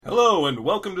Hello and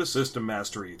welcome to System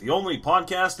Mastery, the only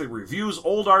podcast that reviews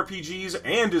old RPGs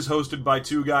and is hosted by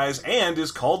two guys and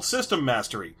is called System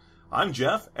Mastery. I'm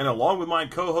Jeff, and along with my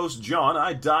co-host John,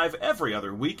 I dive every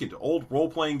other week into old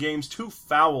role-playing games too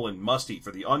foul and musty for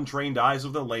the untrained eyes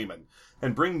of the layman,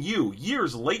 and bring you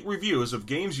years-late reviews of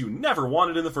games you never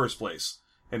wanted in the first place.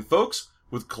 And folks,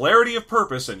 with clarity of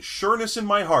purpose and sureness in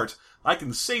my heart, I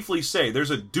can safely say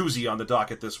there's a doozy on the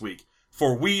docket this week.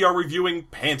 For we are reviewing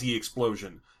Panty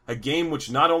Explosion, a game which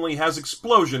not only has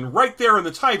explosion right there in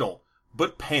the title,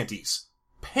 but panties.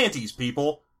 Panties,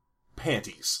 people.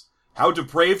 Panties. How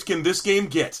depraved can this game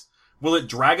get? Will it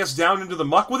drag us down into the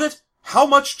muck with it? How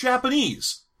much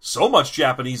Japanese? So much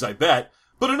Japanese, I bet.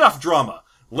 But enough drama.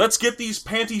 Let's get these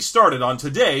panties started on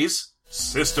today's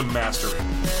System Mastery.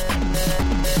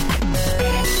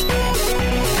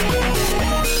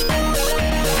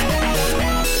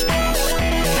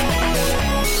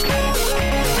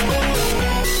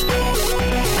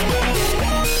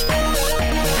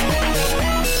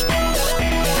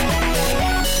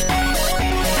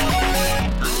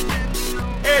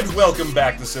 Welcome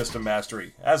back to System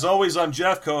Mastery. As always, I'm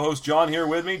Jeff, co-host John here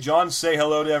with me. John, say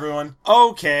hello to everyone.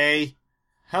 Okay.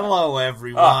 Hello,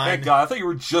 everyone. Oh, thank God. I thought you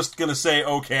were just gonna say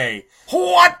okay.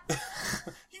 What?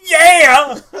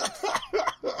 Yeah!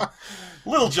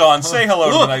 Little John, say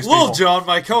hello to the nice people. Little John,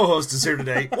 my co-host, is here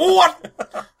today.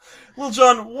 What? Little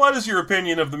John, what is your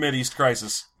opinion of the Mideast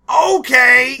crisis?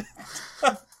 Okay!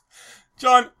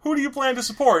 John, who do you plan to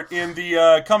support in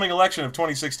the coming election of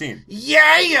 2016?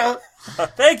 Yeah!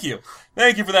 Thank you.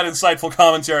 Thank you for that insightful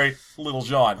commentary, Little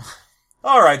John.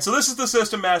 Alright, so this is the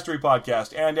System Mastery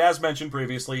Podcast, and as mentioned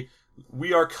previously,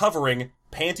 we are covering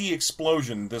Panty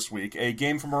Explosion this week, a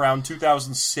game from around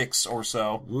 2006 or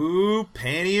so. Woo,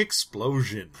 Panty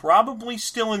Explosion. Probably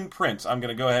still in print, I'm going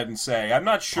to go ahead and say. I'm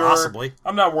not sure. Possibly.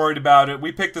 I'm not worried about it.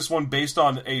 We picked this one based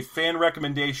on a fan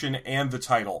recommendation and the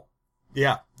title.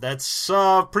 Yeah, that's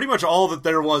pretty much all that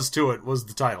there was to it, was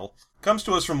the title. Comes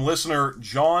to us from listener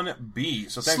John B.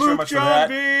 So thanks Sloop very much John for that.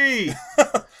 B.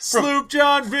 Sloop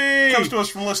John B. Comes to us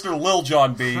from listener Lil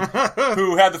John B,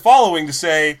 who had the following to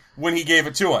say when he gave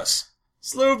it to us.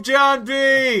 Sloop John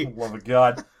B. Love of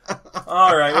God.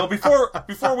 All right. Well,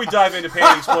 before we dive into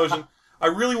Panty Explosion, I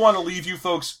really want to leave you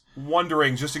folks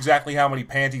wondering just exactly how many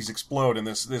panties explode in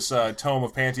this tome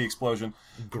of Panty Explosion.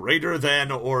 Greater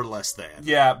than or less than.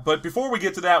 Yeah, but before we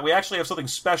get to that, we actually have something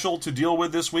special to deal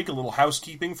with this week, a little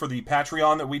housekeeping for the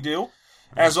Patreon that we do.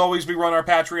 As always, we run our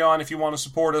Patreon. If you want to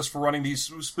support us for running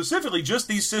these, specifically just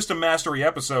these System Mastery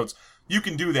episodes, you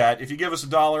can do that. If you give us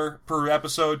 $1 per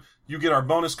episode, you get our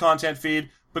bonus content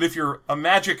feed. But if you're a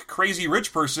magic, crazy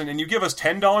rich person and you give us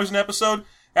 $10 an episode,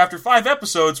 after 5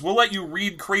 episodes, we'll let you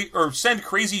read or send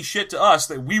crazy shit to us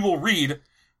that we will read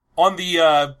on the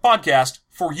podcast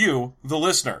for you, the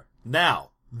listener.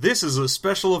 Now, this is a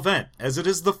special event, as it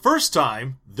is the first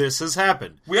time this has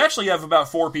happened. We actually have about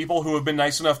 4 people who have been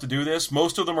nice enough to do this.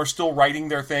 Most of them are still writing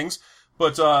their things,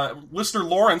 but listener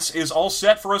Lawrence is all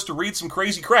set for us to read some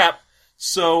crazy crap.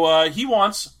 So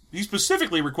he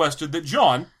specifically requested that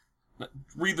John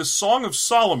read the Song of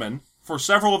Solomon for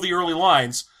several of the early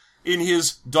lines in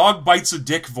his dog bites a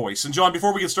dick voice. And John,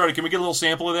 before we get started, can we get a little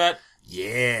sample of that?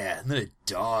 Yeah, and then a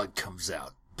dog comes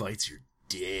out, bites your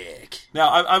dick. Now,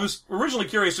 I was originally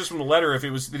curious just from the letter if it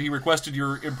was that he requested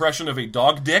your impression of a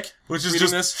dog dick, which is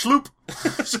just sloop.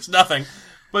 It's just nothing.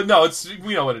 But no,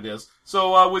 we know what it is.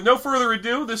 So, with no further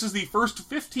ado, this is the first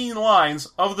 15 lines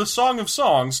of the Song of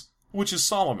Songs, which is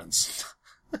Solomon's.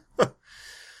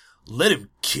 Let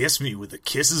him kiss me with the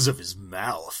kisses of his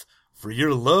mouth, for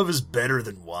your love is better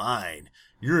than wine.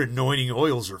 Your anointing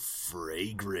oils are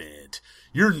fragrant.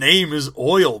 Your name is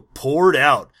oil poured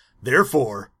out.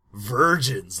 Therefore,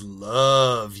 virgins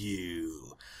love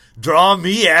you. Draw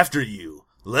me after you.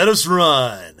 Let us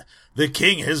run. The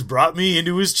king has brought me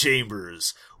into his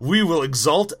chambers. We will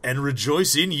exult and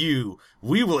rejoice in you.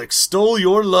 We will extol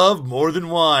your love more than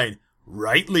wine.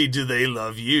 Rightly do they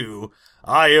love you.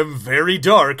 I am very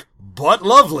dark, but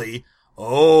lovely.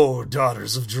 Oh,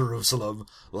 daughters of Jerusalem,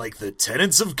 like the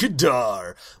tenants of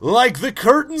Kedar, like the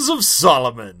curtains of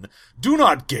Solomon, do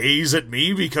not gaze at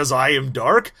me because I am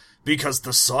dark, because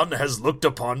the sun has looked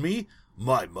upon me.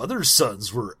 My mother's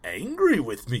sons were angry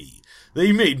with me.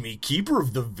 They made me keeper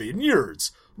of the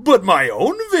vineyards, but my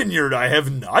own vineyard I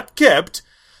have not kept.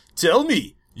 Tell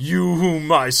me, you whom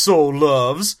my soul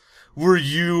loves, will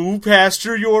you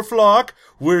pasture your flock,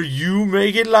 where you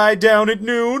make it lie down at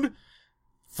noon?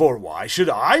 For why should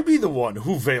I be the one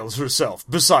who veils herself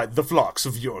beside the flocks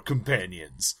of your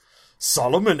companions?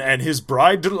 Solomon and his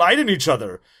bride delight in each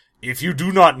other. If you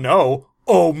do not know,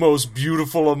 O most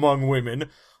beautiful among women,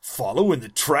 follow in the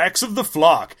tracks of the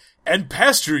flock, and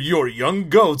pasture your young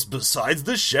goats besides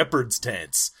the shepherd's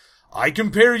tents. I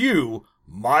compare you,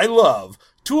 my love,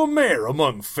 to a mare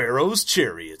among Pharaoh's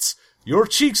chariots. Your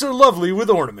cheeks are lovely with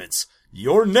ornaments,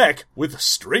 your neck with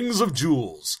strings of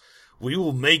jewels. We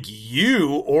will make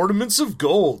you ornaments of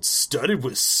gold studded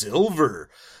with silver.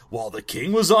 While the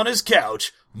king was on his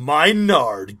couch, my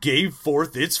nard gave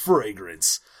forth its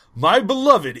fragrance. My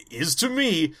beloved is to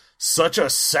me such a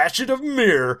sachet of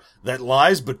myrrh that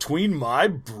lies between my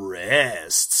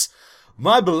breasts.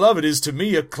 My beloved is to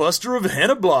me a cluster of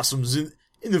henna blossoms in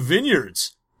the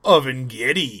vineyards of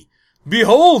En-Gedi.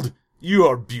 Behold, you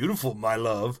are beautiful, my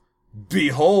love.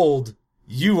 Behold,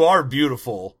 you are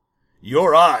beautiful.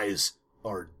 Your eyes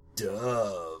are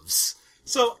doves.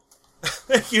 So,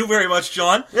 thank you very much,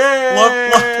 John. Yay!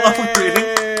 Love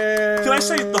reading. Can I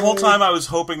say the whole time I was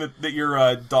hoping that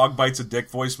your dog bites a dick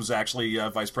voice was actually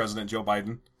Vice President Joe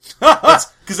Biden?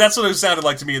 Because that's what it sounded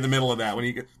like to me in the middle of that. When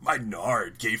he, my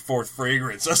nard gave forth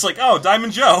fragrance. I was like, oh,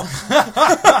 Diamond Joe.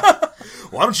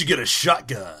 Why don't you get a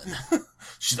shotgun?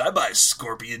 Should I buy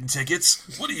scorpion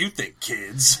tickets? What do you think,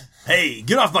 kids? Hey,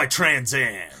 get off my Trans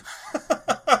Am.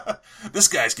 This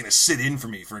guy's gonna sit in for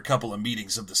me for a couple of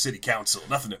meetings of the city council.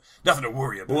 Nothing to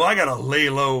worry about. Well, I gotta lay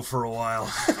low for a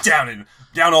while.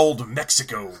 down old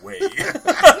Mexico way.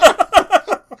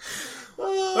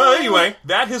 Anyway,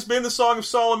 that has been the Song of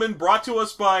Solomon, brought to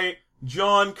us by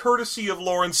John, courtesy of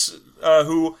Lawrence,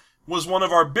 who was one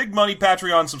of our big money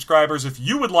Patreon subscribers. If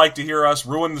you would like to hear us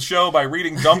ruin the show by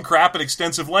reading dumb crap at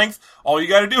extensive length, all you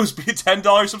gotta do is be a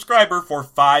 $10 subscriber for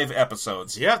 5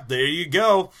 episodes. Yep, there you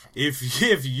go. If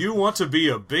you want to be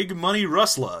a big money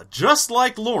rustler, just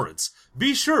like Lawrence,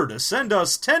 be sure to send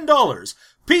us $10.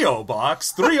 P.O.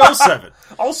 Box 307.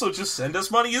 Also, just send us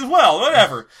money as well.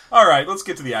 Whatever. Alright, let's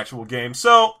get to the actual game.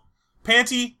 So,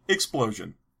 panty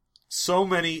explosion. So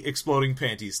many exploding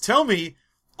panties. Tell me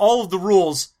all of the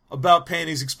rules about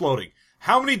panties exploding.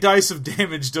 How many dice of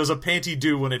damage does a panty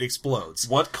do when it explodes?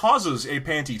 What causes a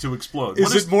panty to explode?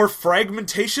 Is it more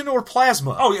fragmentation or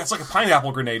plasma? Oh, yeah, it's like a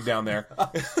pineapple grenade down there.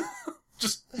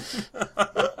 Just...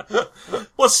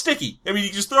 Well, it's sticky. I mean, you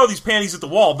just throw these panties at the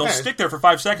wall, they'll stick there for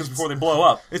 5 seconds before they blow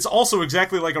up. It's also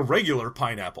exactly like a regular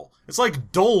pineapple. It's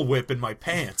like Dole Whip in my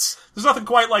pants. There's nothing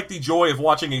quite like the joy of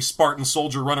watching a Spartan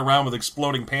soldier run around with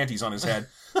exploding panties on his head.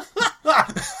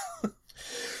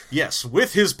 Yes,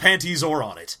 with his panties or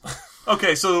on it.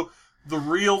 Okay, so the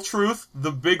real truth,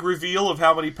 the big reveal of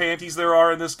how many panties there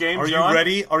are in this game, John? Are you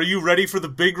ready? Are you ready for the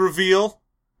big reveal?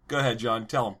 Go ahead, John,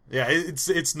 tell him. Yeah,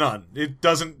 it's none. It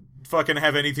doesn't fucking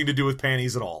have anything to do with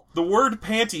panties at all. The word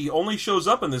panty only shows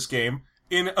up in this game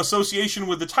in association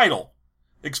with the title.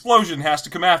 Explosion has to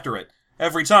come after it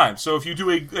every time. So if you do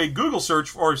a Google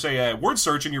search, or say a word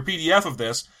search in your PDF of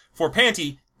this for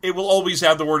panty, it will always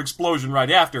have the word explosion right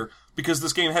after, because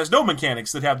this game has no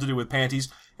mechanics that have to do with panties,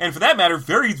 and for that matter,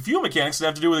 very few mechanics that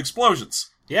have to do with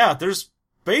explosions. Yeah, there's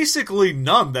basically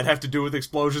none that have to do with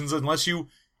explosions unless you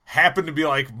happen to be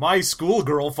like, my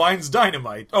schoolgirl finds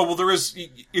dynamite. Oh, well, there is,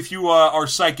 if you are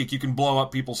psychic, you can blow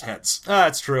up people's heads.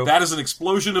 That's true. That is an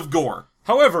explosion of gore.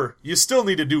 However, you still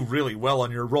need to do really well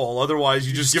on your roll, otherwise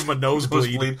you just give them a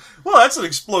nosebleed. Well, that's an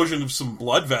explosion of some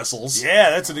blood vessels. Yeah,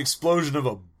 that's an explosion of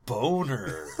a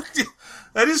boner.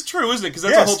 That is true, isn't it? Because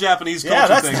that's a whole Japanese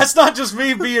culture thing. Yeah, that's not just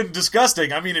me being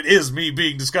disgusting. I mean, it is me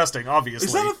being disgusting, obviously.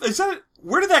 Is that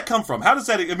where did that come from? How does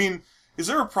that, I mean, is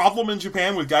there a problem in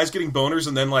Japan with guys getting boners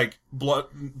and then, like, blood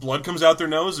comes out their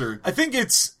nose, or? I think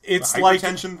it's like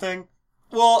hypertension thing?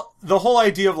 Well, the whole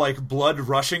idea of, like, blood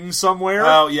rushing somewhere.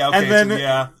 Oh, yeah, okay. And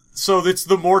then, so it's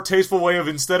the more tasteful way of,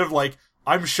 instead of, like,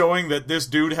 I'm showing that this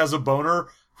dude has a boner,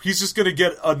 he's just gonna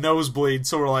get a nosebleed,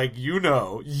 so we're like, you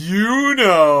know.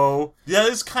 Yeah,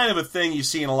 it's kind of a thing you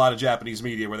see in a lot of Japanese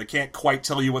media, where they can't quite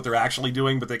tell you what they're actually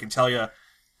doing, but they can tell you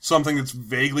something that's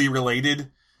vaguely related.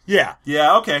 Yeah.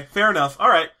 Yeah, okay, fair enough.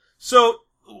 Alright, so,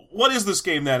 what is this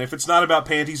game then, if it's not about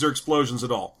panties or explosions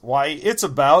at all? Why, it's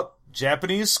about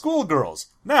Japanese schoolgirls.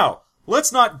 Now,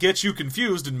 let's not get you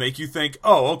confused and make you think,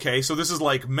 oh, okay, so this is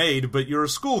like Maid, but you're a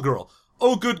schoolgirl.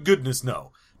 Oh, good goodness,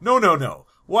 no. No.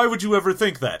 Why would you ever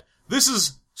think that? This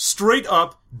is straight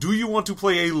up, do you want to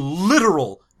play a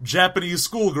literal Japanese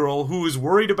schoolgirl who is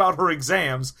worried about her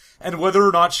exams and whether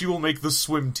or not she will make the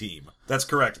swim team? That's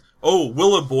correct. Oh,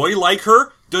 will a boy like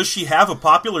her? Does she have a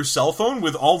popular cell phone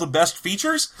with all the best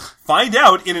features? Find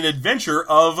out in an adventure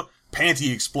of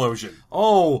Panty Explosion.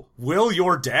 Oh, will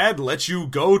your dad let you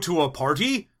go to a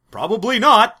party? Probably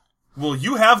not. Will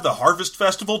you have the Harvest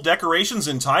Festival decorations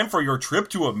in time for your trip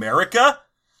to America?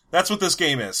 That's what this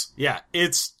game is. Yeah,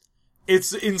 it's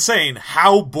insane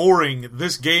how boring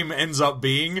this game ends up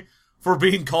being for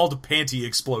being called Panty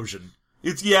Explosion.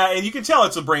 And you can tell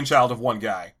it's a brainchild of one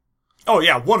guy. Oh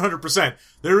yeah, 100%.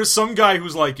 There is some guy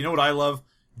who's like, you know what I love?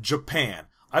 Japan.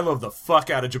 I love the fuck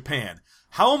out of Japan.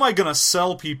 How am I gonna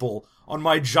sell people on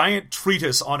my giant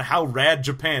treatise on how rad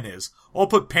Japan is? I'll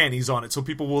put panties on it so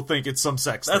people will think it's some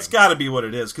sex thing. That's gotta be what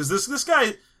it is, because this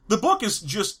guy, the book is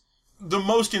just the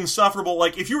most insufferable.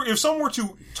 Like, if someone were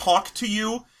to talk to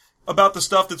you about the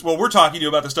stuff we're talking to you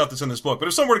about the stuff that's in this book, but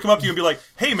if someone were to come up to you and be like,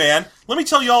 hey man, let me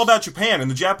tell you all about Japan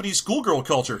and the Japanese schoolgirl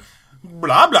culture,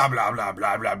 blah, blah, blah, blah,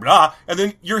 blah, blah, blah, and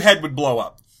then your head would blow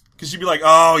up. Because you'd be like,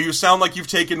 oh, you sound like you've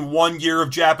taken 1 year of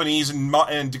Japanese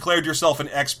and declared yourself an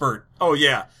expert. Oh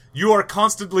yeah. You are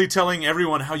constantly telling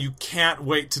everyone how you can't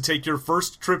wait to take your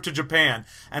first trip to Japan,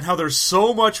 and how they're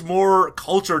so much more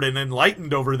cultured and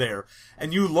enlightened over there.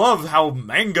 And you love how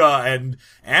manga and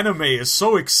anime is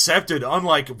so accepted,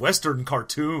 unlike Western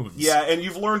cartoons. Yeah, and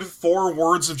you've learned 4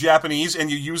 words of Japanese, and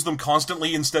you use them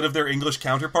constantly instead of their English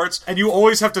counterparts. And you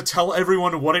always have to tell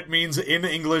everyone what it means in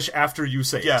English after you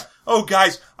say it. Yeah. Oh,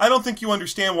 guys, I don't think you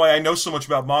understand why I know so much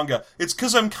about manga. It's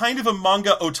because I'm kind of a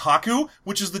manga otaku,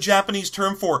 which is the Japanese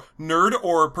term for nerd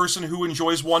or a person who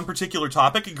enjoys one particular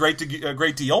topic a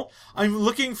great deal. I'm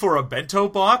looking for a bento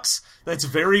box that's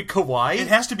very kawaii. It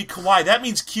has to be kawaii. That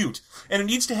means cute. And it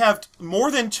needs to have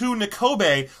more than 2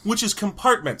 Nikobe, which is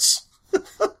compartments.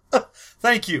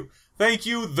 Thank you. Thank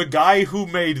you, the guy who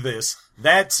made this.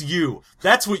 That's you.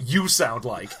 That's what you sound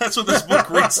like. That's what this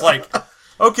book reads like.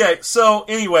 Okay, so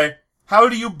anyway, how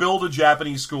do you build a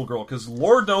Japanese schoolgirl? Because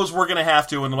Lord knows we're going to have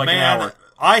to in like an hour.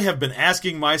 I have been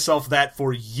asking myself that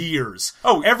for years.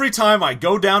 Oh, every time I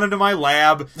go down into my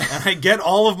lab and I get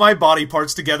all of my body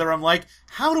parts together, I'm like,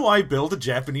 how do I build a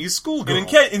Japanese schoolgirl?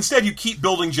 And instead you keep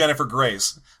building Jennifer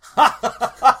Grey's. Is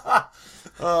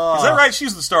that right?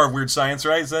 She's the star of Weird Science,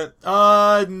 right? Is that?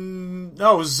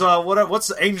 No, it was,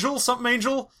 what's Angel? Something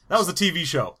Angel? That was the TV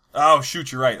show. Oh,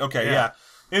 shoot, you're right. Okay, yeah.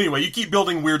 Anyway, you keep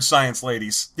building Weird Science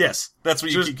ladies. Yes. That's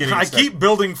what you keep getting. I keep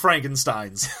building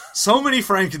Frankensteins. So many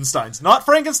Frankensteins. Not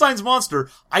Frankenstein's monster.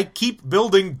 I keep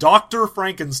building Dr.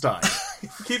 Frankenstein.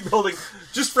 Keep building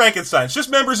just Frankensteins. Just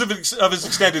members of his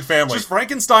extended family. Just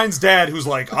Frankenstein's dad who's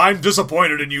like, I'm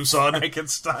disappointed in you, son.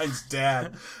 Frankenstein's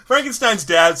dad. Frankenstein's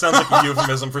dad sounds like a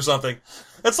euphemism for something.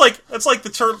 It's like the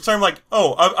term like,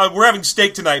 we're having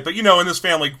steak tonight, but in this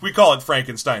family, we call it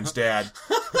Frankenstein's dad.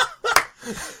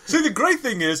 See, the great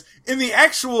thing is, in the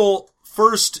actual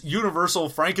first Universal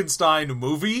Frankenstein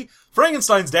movie,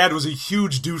 Frankenstein's dad was a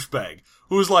huge douchebag,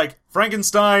 who was like,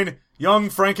 Frankenstein, young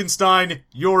Frankenstein,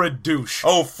 you're a douche.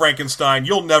 Oh, Frankenstein,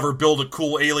 you'll never build a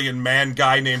cool alien man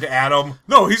guy named Adam.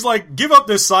 No, he's like, give up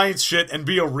this science shit and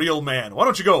be a real man. Why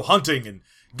don't you go hunting and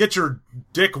get your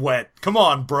dick wet? Come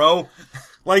on, bro.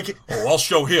 Like, I'll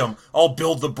show him. I'll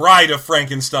build the bride of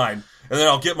Frankenstein. And then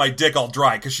I'll get my dick all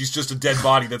dry, because she's just a dead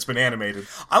body that's been animated.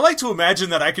 I like to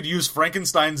imagine that I could use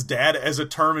Frankenstein's dad as a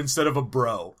term instead of a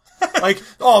bro. Like,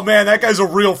 oh man, that guy's a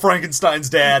real Frankenstein's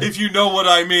dad. If you know what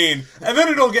I mean. And then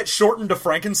it'll get shortened to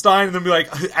Frankenstein, and then be like,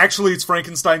 actually it's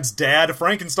Frankenstein's dad.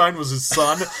 Frankenstein was his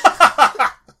son.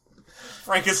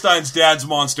 Frankenstein's dad's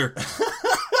monster.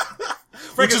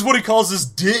 Which is what he calls his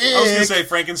dick. I was gonna say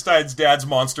Frankenstein's dad's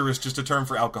monster is just a term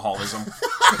for alcoholism.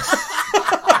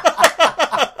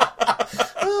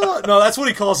 No, that's what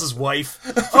he calls his wife.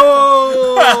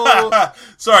 Oh!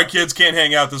 Sorry, kids, can't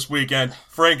hang out this weekend.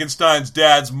 Frankenstein's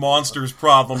dad's monsters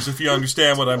problems, if you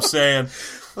understand what I'm saying.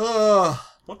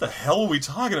 What the hell are we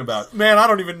talking about? Man, I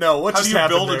don't even know. What just happened How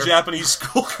do you build a Japanese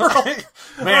schoolgirl?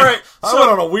 Man, all right, I went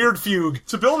on a weird fugue.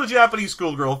 To build a Japanese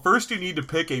schoolgirl, first you need to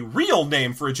pick a real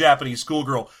name for a Japanese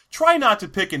schoolgirl. Try not to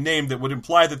pick a name that would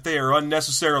imply that they are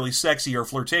unnecessarily sexy or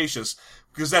flirtatious,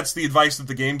 because that's the advice that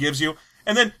the game gives you.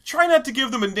 And then, try not to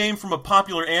give them a name from a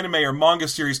popular anime or manga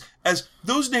series, as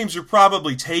those names are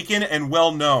probably taken and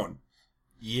well known.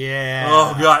 Yeah.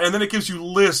 Oh, God. And then it gives you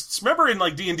lists. Remember in,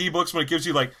 D&D books when it gives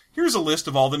you, here's a list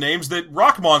of all the names that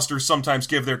rock monsters sometimes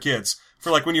give their kids,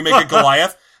 for, when you make a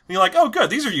Goliath. And you're like, oh,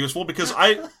 good, these are useful, because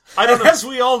I don't know. As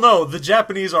we all know, the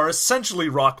Japanese are essentially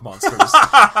rock monsters.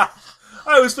 I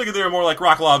was thinking they were more like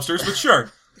rock lobsters, but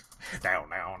sure.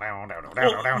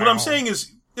 What I'm saying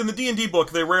is, in the D&D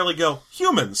book, they rarely go,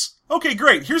 humans. Okay,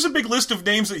 great. Here's a big list of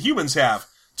names that humans have.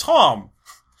 Tom.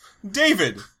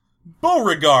 David.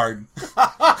 Beauregard.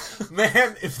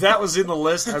 Man, if that was in the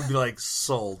list, I'd be like,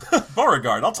 sold.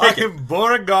 Beauregard, I'll take it. I'm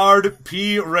Beauregard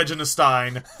P. Regina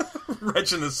Stein.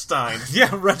 Regina Stein. Yeah,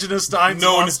 Regina Stein's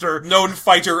monster. Known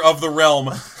fighter of the realm.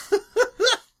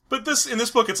 But in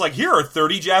this book, it's here are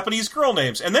 30 Japanese girl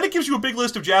names. And then it gives you a big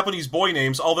list of Japanese boy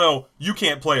names, although you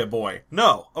can't play a boy.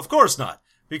 No, of course not.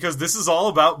 Because this is all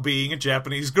about being a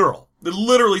Japanese girl. It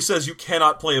literally says you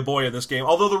cannot play a boy in this game,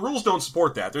 although the rules don't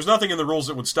support that. There's nothing in the rules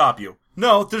that would stop you.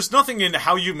 No, there's nothing in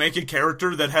how you make a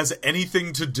character that has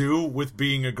anything to do with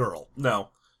being a girl. No.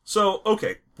 So,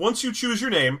 okay, once you choose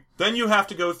your name, then you have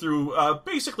to go through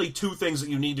basically two things that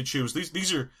you need to choose.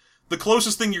 These are the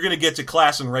closest thing you're going to get to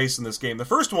class and race in this game. The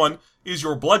first one is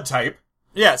your blood type.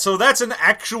 Yeah, so that's an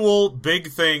actual big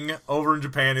thing over in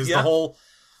Japan, is the whole...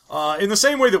 in the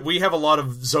same way that we have a lot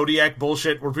of Zodiac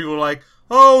bullshit where people are like,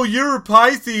 oh, you're a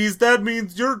Pisces, that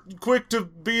means you're quick to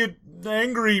be an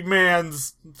angry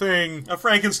man's thing. A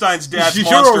Frankenstein's dad's You're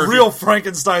monster. You're a real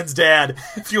Frankenstein's dad.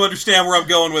 If you understand where I'm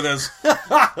going with this.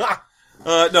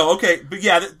 No, okay, but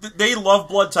yeah, they love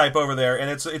blood type over there, and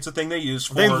it's a thing they use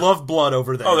for... They love blood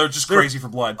over there. Oh, they're just crazy for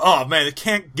blood. Oh, man, they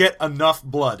can't get enough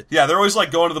blood. Yeah, they're always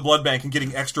like going to the blood bank and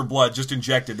getting extra blood just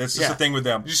injected. That's just a thing with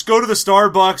them. You just go to the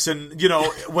Starbucks and,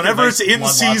 whenever Nice it's in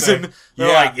latte. season,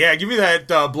 they're like, yeah, give me that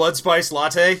blood spice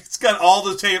latte. It's got all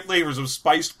the flavors of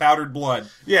spiced powdered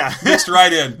blood. Yeah. Mixed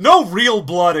right in. No real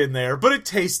blood in there, but it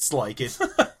tastes like it.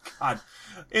 God.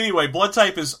 Anyway, blood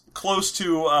type is close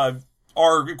to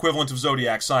our equivalent of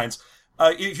zodiac signs.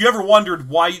 If you ever wondered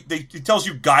why it tells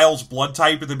you Guile's blood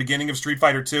type at the beginning of Street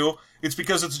Fighter 2, it's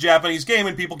because it's a Japanese game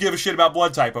and people give a shit about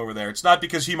blood type over there. It's not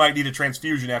because he might need a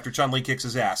transfusion after Chun-Li kicks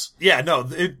his ass. Yeah, no,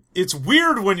 it's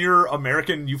weird when you're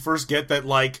American, you first get that,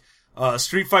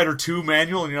 Street Fighter 2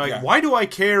 manual, and you're like, why do I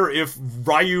care if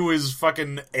Ryu is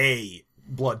fucking A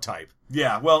blood type?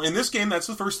 Yeah, well, in this game, that's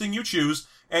the first thing you choose,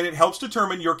 and it helps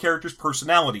determine your character's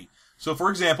personality. So, for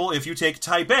example, if you take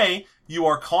Type A, you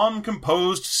are calm,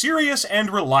 composed, serious,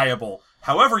 and reliable.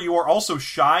 However, you are also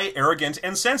shy, arrogant,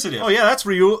 and sensitive. Oh yeah, that's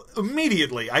Ryu.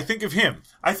 Immediately, I think of him.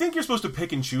 I think you're supposed to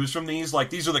pick and choose from these.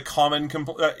 Like, these are the common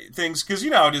things, because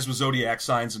you know how it is with zodiac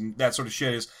signs and that sort of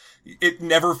shit is... It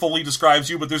never fully describes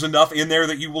you, but there's enough in there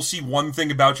that you will see one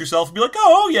thing about yourself and be like,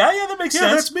 oh yeah, that makes sense.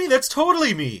 Yeah, that's me. That's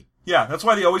totally me. Yeah, that's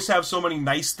why they always have so many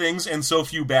nice things and so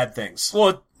few bad things.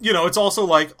 Well, it's also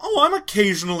like, oh, I'm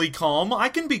occasionally calm. I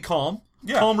can be calm.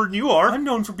 Yeah. Calmer than you are. I'm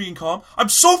known for being calm. I'm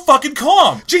so fucking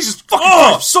calm! Jesus fucking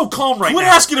Christ, I'm so calm right Quit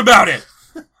now. asking about it!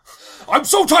 I'm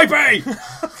so Type A!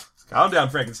 Calm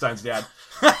down, Frankenstein's dad.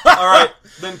 Alright,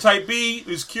 then Type B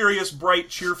is curious, bright,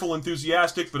 cheerful,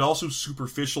 enthusiastic, but also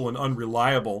superficial and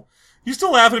unreliable. You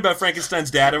still laughing about Frankenstein's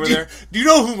dad over there? Do you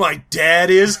know who my dad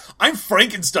is? I'm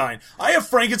Frankenstein. I have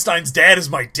Frankenstein's dad as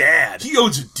my dad. He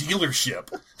owns a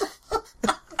dealership.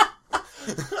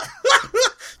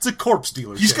 It's a corpse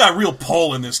dealership. He's got real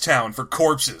pull in this town for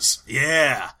corpses.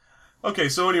 Yeah. Okay,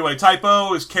 so anyway, Type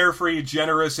O is carefree,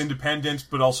 generous, independent,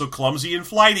 but also clumsy and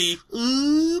flighty.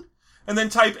 And then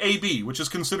Type AB, which is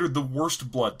considered the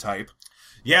worst blood type.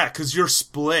 Yeah, because you're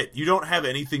split. You don't have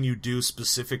anything you do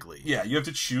specifically. Yeah, you have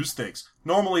to choose things.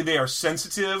 Normally they are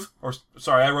sensitive,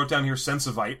 I wrote down here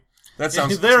sensivite. That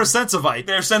sounds... They're a sensivite.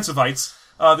 They're sensivites.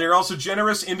 They're also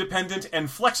generous, independent,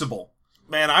 and flexible.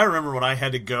 Man, I remember when I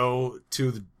had to go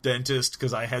to the dentist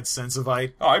because I had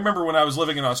sensivite. Oh, I remember when I was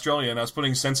living in Australia and I was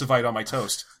putting sensivite on my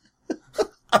toast.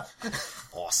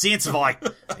 Oh,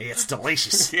 sensivite. It's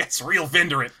delicious. It's real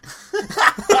Vinderant.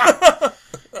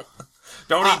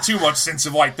 Don't eat too much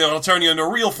sensivite, though. It'll turn you into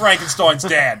a real Frankenstein's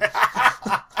dad.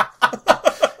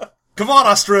 Come on,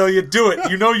 Australia, do it.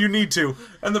 You know you need to.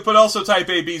 But also Type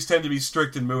ABs tend to be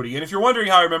strict and moody. And if you're wondering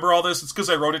how I remember all this, it's because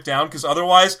I wrote it down, because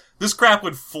otherwise, this crap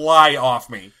would fly off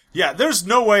me. Yeah, there's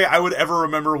no way I would ever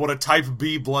remember what a Type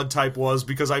B blood type was,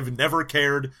 because I've never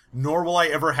cared, nor will I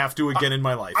ever have to again in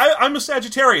my life. I'm a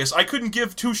Sagittarius. I couldn't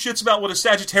give two shits about what a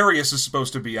Sagittarius is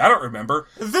supposed to be. I don't remember.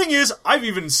 The thing is, I've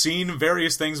even seen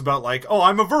various things about, oh,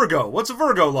 I'm a Virgo. What's a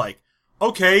Virgo like?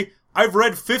 Okay, I've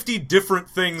read 50 different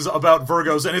things about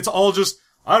Virgos, and it's all just,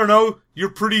 I don't know, you're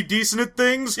pretty decent at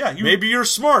things? Yeah, maybe you're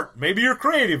smart. Maybe you're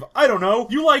creative. I don't know.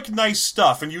 You like nice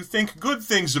stuff, and you think good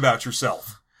things about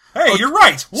yourself. Hey, you're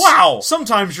right! Wow!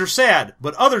 Sometimes you're sad,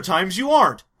 but other times you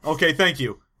aren't. Okay, thank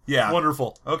you. Yeah.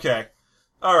 Wonderful. Okay.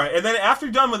 Alright, and then after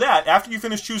you're done with that, after you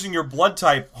finish choosing your blood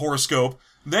type horoscope,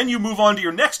 then you move on to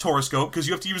your next horoscope, because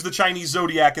you have to use the Chinese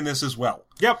zodiac in this as well.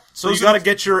 Yep, so you gotta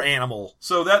get your animal.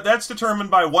 So that's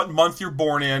determined by what month you're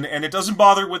born in, and it doesn't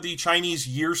bother with the Chinese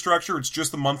year structure, it's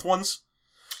just the month ones.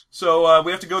 So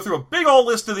we have to go through a big old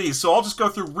list of these, so I'll just go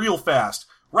through real fast.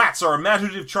 Rats are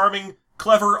imaginative, charming,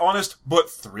 clever, honest,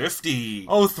 but thrifty.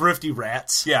 Oh, thrifty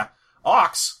rats. Yeah.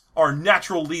 Ox are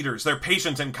natural leaders. They're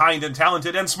patient and kind and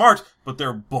talented and smart, but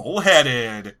they're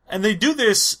bullheaded. And they do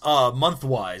this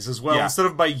month-wise as well, instead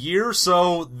of by year,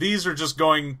 so these are just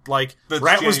going,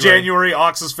 rat was January,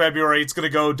 ox is February, it's gonna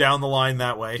go down the line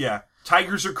that way. Yeah.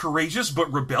 Tigers are courageous,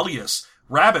 but rebellious.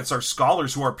 Rabbits are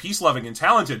scholars who are peace-loving and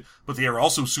talented, but they are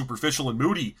also superficial and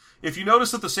moody. If you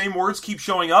notice that the same words keep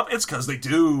showing up, it's because they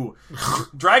do.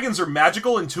 Dragons are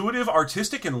magical, intuitive,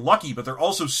 artistic, and lucky, but they're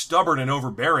also stubborn and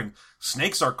overbearing.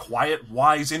 Snakes are quiet,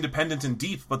 wise, independent, and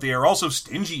deep, but they are also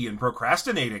stingy and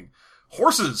procrastinating.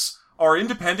 Horses are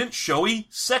independent, showy,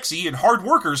 sexy, and hard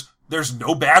workers. There's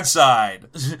no bad side.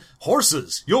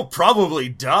 Horses, you'll probably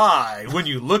die when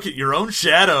you look at your own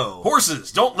shadow.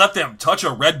 Horses, don't let them touch a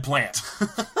red plant.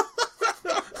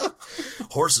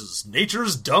 Horses,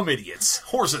 nature's dumb idiots.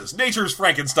 Horses, nature's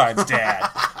Frankenstein's dad.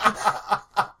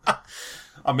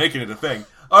 I'm making it a thing.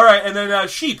 Alright, and then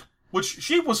sheep, which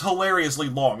sheep was hilariously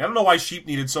long. I don't know why sheep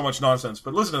needed so much nonsense,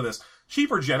 but listen to this. Sheep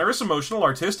are generous, emotional,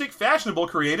 artistic, fashionable,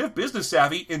 creative, business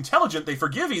savvy, intelligent, they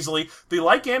forgive easily, they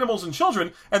like animals and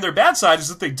children, and their bad side is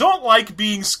that they don't like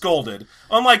being scolded.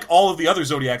 Unlike all of the other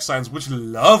zodiac signs, which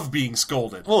love being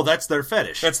scolded. Well, that's their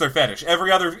fetish. That's their fetish.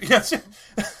 Every other... Yes.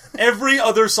 Every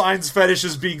other sign's fetish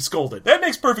is being scolded. That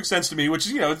makes perfect sense to me, which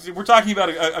is, we're talking about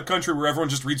a country where everyone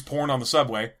just reads porn on the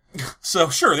subway. So,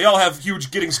 sure, they all have huge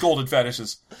getting scolded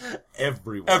fetishes.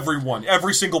 Everyone.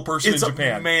 Every single person in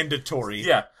Japan. It's mandatory.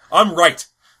 Yeah, I'm right.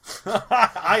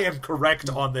 I am correct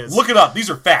on this. Look it up. These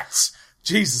are facts.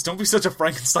 Jesus, don't be such a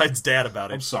Frankenstein's dad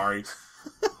about it. I'm sorry.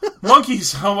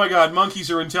 Monkeys. Oh my god. Monkeys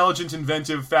are intelligent,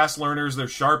 inventive, fast learners. They're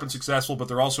sharp and successful, but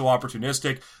they're also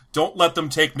opportunistic. Don't let them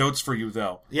take notes for you,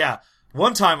 though. Yeah.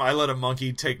 One time I let a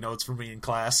monkey take notes for me in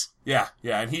class. Yeah.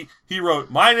 And he wrote,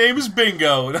 "My name is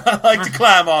Bingo, and I like to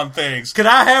climb on things. Can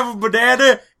I have a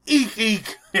banana? Eek,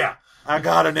 eek." Yeah. I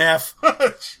got an F.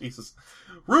 Jesus.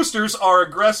 Roosters are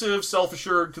aggressive,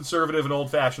 self-assured, conservative, and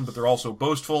old-fashioned, but they're also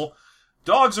boastful.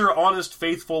 Dogs are honest,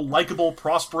 faithful, likable,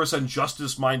 prosperous, and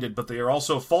justice-minded, but they are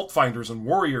also fault-finders and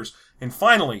warriors. And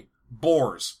finally,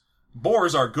 boars.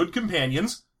 Boars are good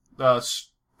companions.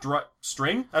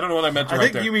 String? I don't know what I meant to write there.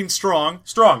 I think you mean strong.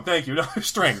 Strong, thank you. No,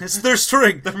 string. It's their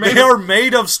string. They are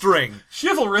made of string.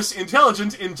 Chivalrous,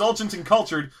 intelligent, indulgent, and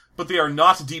cultured, but they are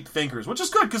not deep thinkers, which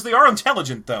is good, because they are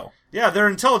intelligent, though. Yeah, they're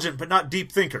intelligent, but not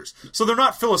deep thinkers. So they're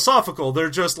not philosophical, they're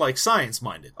just,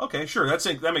 science-minded. Okay, sure,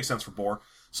 that makes sense for boar.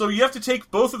 So you have to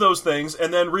take both of those things,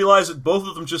 and then realize that both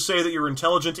of them just say that you're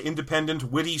intelligent,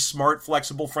 independent, witty, smart,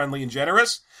 flexible, friendly, and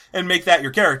generous, and make that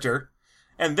your character.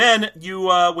 And then, you,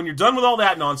 when you're done with all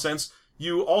that nonsense,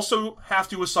 you also have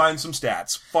to assign some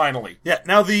stats, finally. Yeah,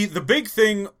 now the big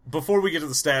thing, before we get to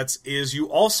the stats, is you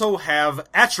also have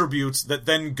attributes that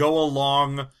then go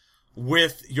along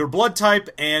with your blood type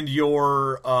and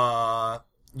your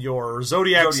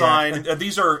zodiac sign. And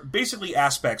these are basically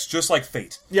aspects, just like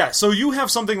fate. Yeah, so you have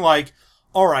something like,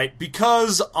 alright,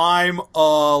 because I'm,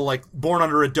 born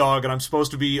under a dog and I'm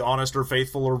supposed to be honest or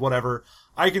faithful or whatever,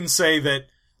 I can say that,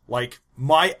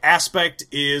 my aspect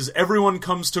is everyone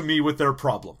comes to me with their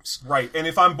problems. Right, and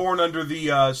if I'm born under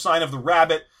the sign of the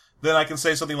rabbit, then I can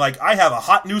say something like, I have a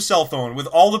hot new cell phone with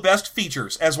all the best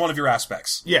features as one of your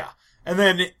aspects. Yeah, and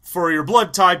then for your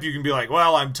blood type, you can be like,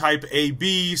 well, I'm type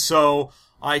AB, so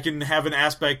I can have an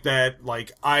aspect that,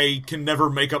 I can never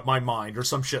make up my mind, or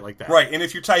some shit like that. Right, and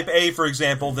if you're type A, for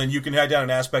example, then you can add down an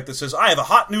aspect that says, I have a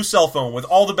hot new cell phone with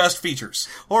all the best features.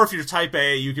 Or if you're type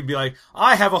A, you can be like,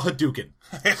 I have a Hadouken.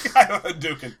 I have a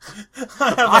Hadouken.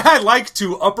 I like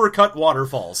to uppercut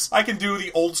waterfalls. I can do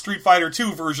the old Street Fighter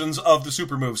 2 versions of the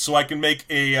super moves, so I can make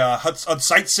a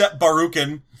Sidestep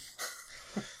Baruken.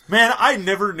 Man, I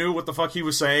never knew what the fuck he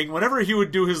was saying. Whenever he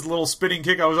would do his little spinning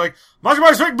kick, I was like,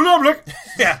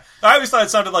 yeah, I always thought it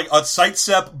sounded like a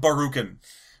Sidestep Baruken,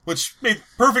 which made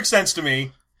perfect sense to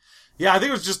me. Yeah, I think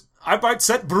it was just, I might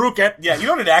set Baruket. Yeah, you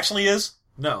know what it actually is?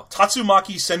 No.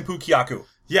 Tatsumaki Senpu Kyaku.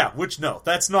 Yeah, which no,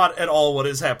 that's not at all what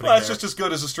is happening. Well, that's just as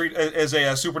good as a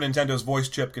Super Nintendo's voice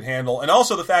chip could handle, and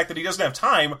also the fact that he doesn't have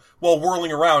time while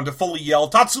whirling around to fully yell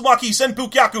Tatsumaki Senpu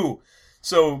Kyaku,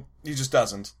 so he just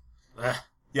doesn't.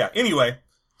 Yeah. Anyway,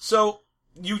 so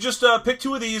you just pick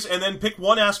two of these, and then pick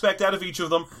one aspect out of each of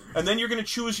them, and then you're going to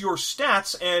choose your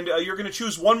stats, and you're going to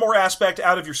choose one more aspect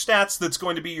out of your stats that's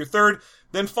going to be your third.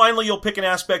 Then finally, you'll pick an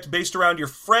aspect based around your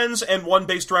friends and one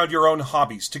based around your own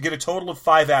hobbies to get a total of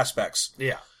 5 aspects.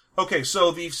 Yeah. Okay,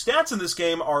 so the stats in this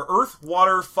game are Earth,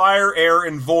 Water, Fire, Air,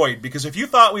 and Void, because if you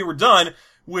thought we were done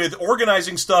with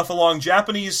organizing stuff along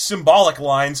Japanese symbolic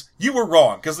lines, you were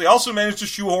wrong, because they also managed to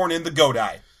shoehorn in the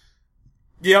Godai.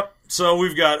 Yep, so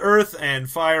we've got Earth, and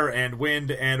Fire, and Wind,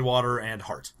 and Water, and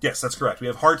Heart. Yes, that's correct. We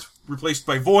have Heart replaced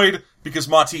by Void, because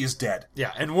Mati is dead.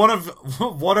 Yeah, and one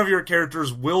of your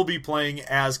characters will be playing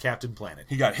as Captain Planet.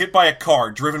 He got hit by a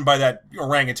car driven by that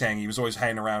orangutan he was always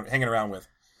hanging around with.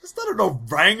 Is that an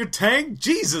orangutan?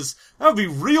 Jesus, that would be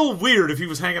real weird if he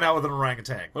was hanging out with an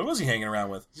orangutan. What was he hanging around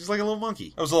with? He's like a little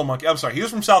monkey. It was a little monkey. I'm sorry, he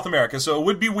was from South America, so it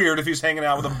would be weird if he was hanging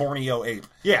out with a Borneo ape.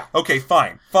 Yeah. Okay,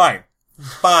 fine.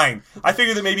 I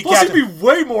figured that maybe Plus, it'd be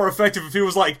way more effective if he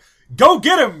was like, go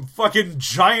get him, fucking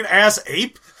giant-ass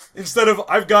ape, instead of,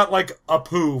 I've got, like,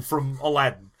 Apu from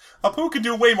Aladdin. Apu can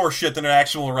do way more shit than an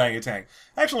actual orangutan.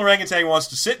 Actual orangutan wants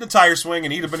to sit in a tire swing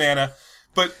and eat a banana,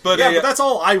 but that's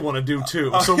all I want to do,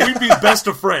 too, so we'd be best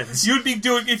of friends. You'd be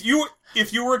doing, if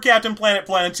you were Captain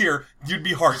Planeteer, you'd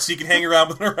be Hart, so you can hang around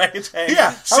with an orangutan.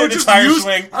 Yeah, sit in a tire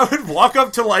swing. I would walk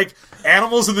up to, like,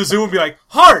 animals in the zoo and be like,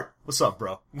 Hart! What's up,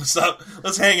 bro? What's up?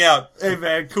 Let's hang out. Hey,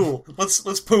 man, cool. Let's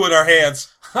poo in our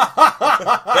hands.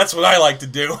 That's what I like to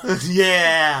do.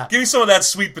 Yeah. Give me some of that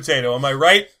sweet potato, am I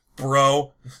right,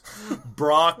 bro?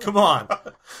 Brah, come on.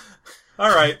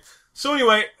 Alright. So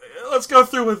anyway, let's go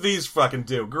through what these fucking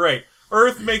do. Great.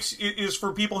 Earth is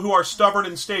for people who are stubborn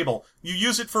and stable. You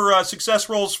use it for success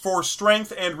rolls for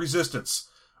strength and resistance.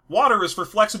 Water is for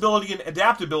flexibility and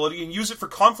adaptability, and use it for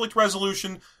conflict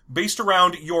resolution based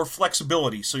around your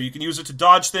flexibility. So you can use it to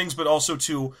dodge things, but also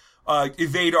to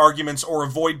evade arguments or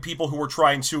avoid people who are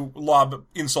trying to lob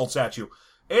insults at you.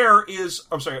 Fire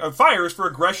is for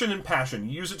aggression and passion.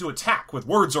 You use it to attack with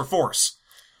words or force.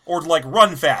 Or like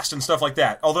run fast and stuff like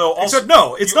that. Although also, except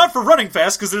no, it's not for running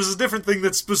fast because there's a different thing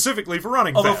that's specifically for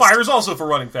running fast. Although fire is also for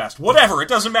running fast. Whatever, it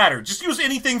doesn't matter. Just use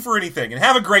anything for anything and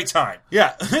have a great time.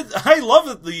 Yeah, I love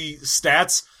that the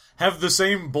stats have the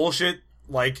same bullshit,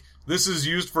 like, this is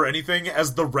used for anything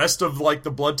as the rest of, like,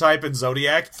 the blood type and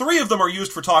Zodiac. 3 of them are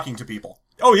used for talking to people.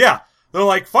 Oh, yeah. They're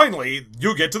like, finally,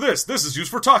 you get to this. This is used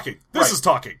for talking. This is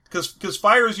talking. Because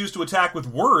fire is used to attack with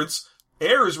words,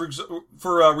 air is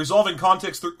for resolving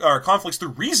conflicts through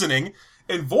reasoning,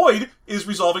 and void is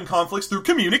resolving conflicts through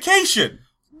communication.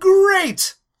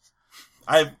 Great!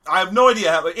 I have no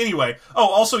idea how, but anyway. Oh,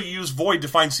 also you use void to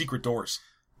find secret doors.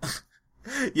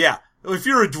 Yeah. If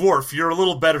you're a dwarf, you're a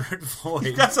little better at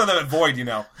void. That's not that void, you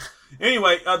know.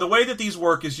 Anyway, the way that these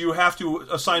work is you have to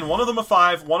assign one of them a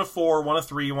 5, one a 4, one a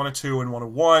 3, one a 2, and one a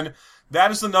 1.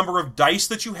 That is the number of dice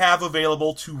that you have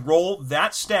available to roll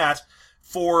that stat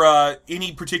for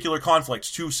any particular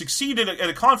conflict. To succeed in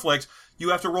a conflict, you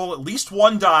have to roll at least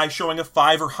one die showing a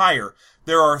 5 or higher.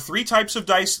 There are 3 types of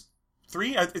dice.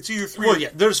 3? It's either 3 Well, yeah,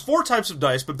 there's 4 types of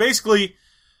dice, but basically,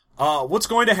 what's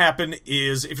going to happen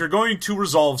is if you're going to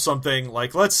resolve something,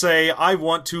 like, let's say I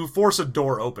want to force a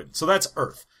door open. So that's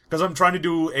Earth, because I'm trying to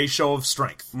do a show of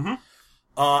strength. Mm-hmm.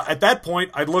 At that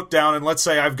point, I'd look down and let's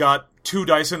say I've got 2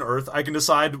 dice in Earth. I can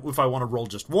decide if I want to roll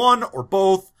just one or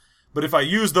both. But if I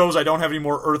use those, I don't have any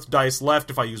more Earth dice left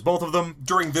if I use both of them.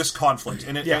 During this conflict.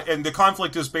 And and the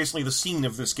conflict is basically the scene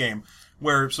of this game,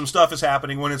 where some stuff is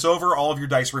happening. When it's over, all of your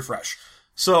dice refresh.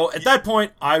 So, at that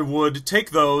point, I would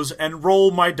take those and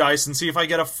roll my dice and see if I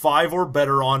get a 5 or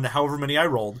better on however many I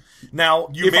rolled. Now,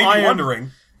 you may be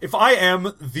wondering, if I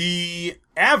am the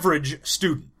average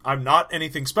student, I'm not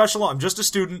anything special, I'm just a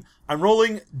student, I'm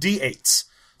rolling D8s.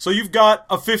 So you've got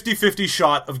a 50-50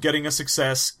 shot of getting a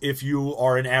success if you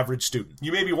are an average student.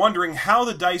 You may be wondering how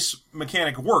the dice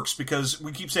mechanic works, because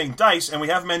we keep saying dice, and we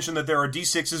have mentioned that there are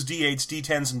D6s, D8s,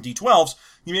 D10s, and D12s.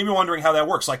 You may be wondering how that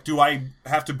works. Like, do I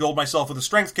have to build myself with a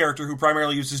strength character who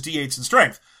primarily uses D8s and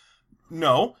strength?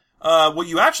 No. What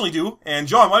you actually do, and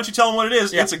John, why don't you tell them what it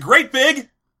is? Yeah. It's a great big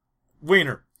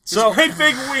wiener. It's a great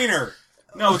big wiener.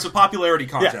 No, it's a popularity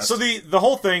contest. Yeah, so the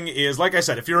whole thing is, like I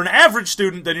said, if you're an average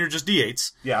student, then you're just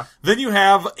D8s. Yeah. Then you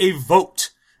have a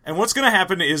vote. And what's going to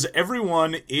happen is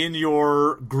everyone in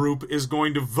your group is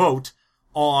going to vote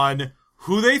on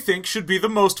who they think should be the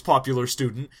most popular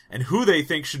student and who they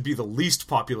think should be the least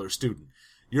popular student.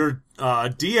 Your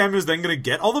DM is then going to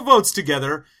get all the votes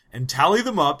together and tally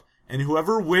them up, and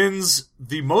whoever wins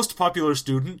the most popular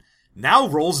student now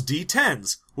rolls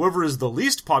D10s. Whoever is the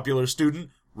least popular student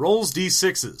rolls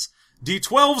D6s.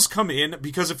 D12s come in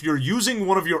because if you're using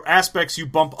one of your aspects, you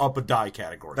bump up a die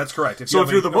category. That's correct. If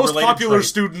you're the most popular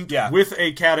student with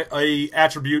a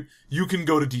attribute, you can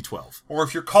go to D12. Or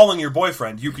if you're calling your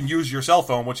boyfriend, you can use your cell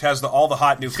phone, which has all the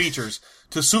hot new features,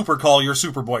 to super call your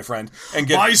super boyfriend and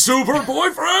get my super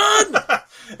boyfriend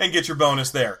and get your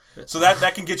bonus there. So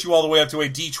that can get you all the way up to a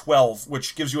D12,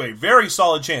 which gives you a very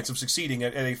solid chance of succeeding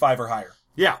at a 5 or higher.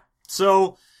 Yeah.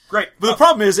 So great. But the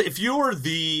problem is, if you're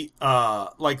the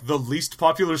least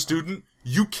popular student,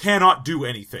 you cannot do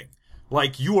anything.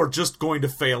 Like, you are just going to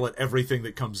fail at everything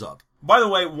that comes up. By the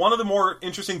way, one of the more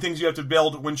interesting things you have to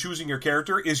build when choosing your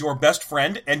character is your best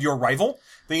friend and your rival.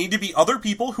 They need to be other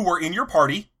people who are in your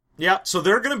party. Yeah, so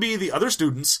they're going to be the other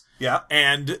students. Yeah.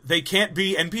 And they can't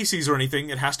be NPCs or anything.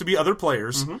 It has to be other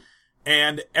players. Mm-hmm.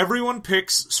 and everyone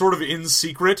picks, sort of in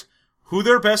secret, who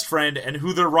their best friend and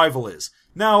who their rival is.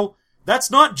 Now,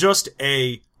 that's not just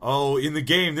in the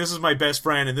game, this is my best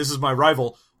friend and this is my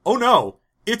rival. Oh no,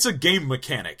 it's a game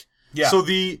mechanic. Yeah. So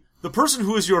the person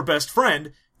who is your best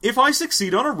friend, if I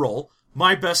succeed on a roll,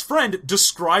 my best friend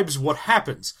describes what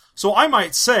happens. So I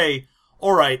might say,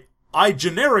 alright, I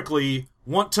generically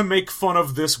want to make fun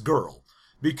of this girl,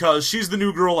 because she's the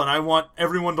new girl and I want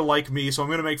everyone to like me, so I'm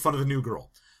going to make fun of the new girl.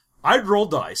 I'd roll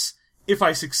dice. If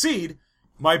I succeed,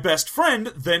 my best friend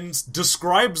then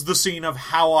describes the scene of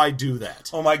how I do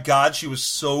that. Oh my god, she was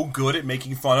so good at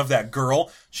making fun of that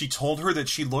girl. She told her that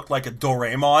she looked like a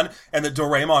Doraemon, and that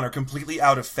Doraemon are completely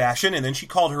out of fashion, and then she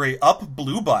called her a up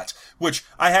blue butt, which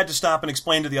I had to stop and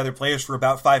explain to the other players for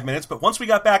about 5 minutes, but once we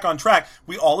got back on track,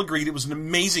 we all agreed it was an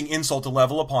amazing insult to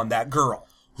level upon that girl.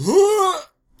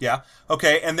 Yeah,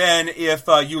 okay, and then if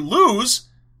you lose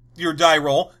your die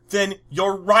roll, then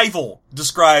your rival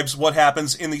describes what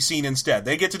happens in the scene instead.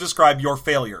 They get to describe your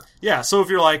failure. Yeah, so if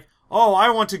you're like, oh, I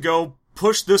want to go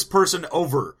push this person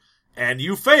over, and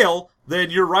you fail, then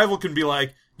your rival can be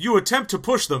like, you attempt to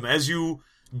push them. As you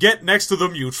get next to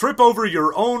them, you trip over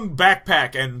your own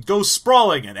backpack and go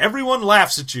sprawling, and everyone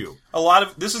laughs at you.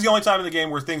 This is the only time in the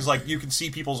game where things like you can see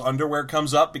people's underwear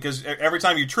comes up, because every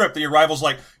time you trip, then your rival's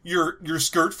like, your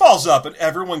skirt falls up, and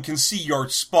everyone can see your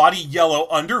spotty yellow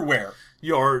underwear.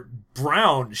 Your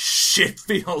brown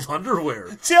shit-filled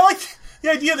underwear. See, I like the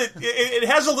idea that it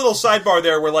has a little sidebar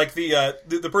there where, like,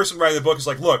 the person writing the book is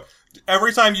like, look,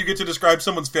 every time you get to describe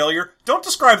someone's failure, don't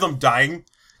describe them dying.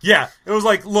 Yeah, it was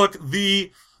like, look, the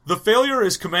failure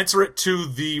is commensurate to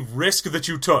the risk that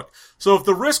you took. So if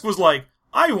the risk was like,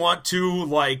 I want to,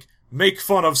 like, make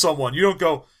fun of someone, you don't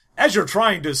go, as you're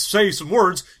trying to say some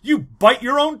words, you bite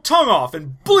your own tongue off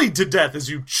and bleed to death as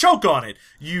you choke on it.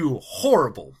 You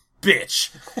horrible bitch.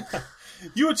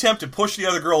 You attempt to push the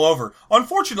other girl over.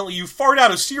 Unfortunately, you fart out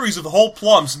a series of whole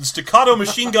plums in staccato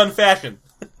machine gun fashion.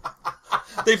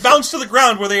 They bounce to the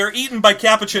ground where they are eaten by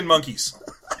capuchin monkeys.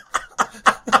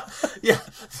 Yeah,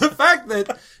 the fact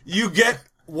that you get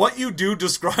what you do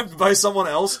described by someone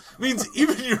else means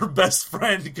even your best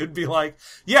friend could be like,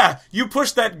 yeah, you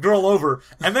push that girl over,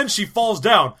 and then she falls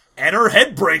down, and her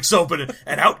head breaks open,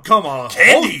 and out come a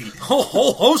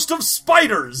whole host of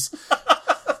spiders.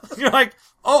 You're like,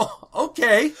 oh,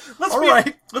 okay,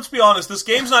 Let's be honest, this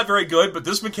game's not very good, but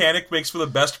this mechanic makes for the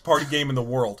best party game in the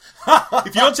world.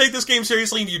 If you don't take this game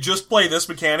seriously and you just play this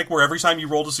mechanic where every time you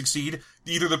roll to succeed,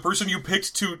 either the person you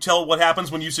picked to tell what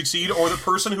happens when you succeed or the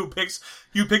person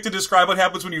you pick to describe what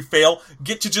happens when you fail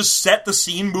get to just set the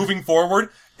scene moving forward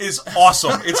is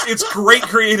awesome. It's great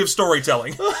creative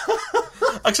storytelling.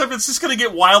 Except it's just going to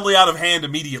get wildly out of hand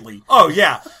immediately. Oh,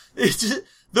 yeah.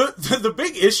 The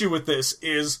big issue with this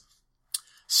is,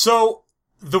 so,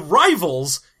 the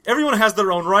rivals, everyone has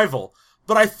their own rival,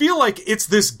 but I feel like it's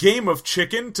this game of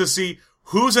chicken to see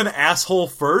who's an asshole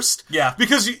first. Yeah.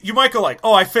 Because you might go like,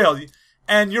 oh, I failed,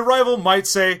 and your rival might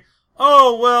say,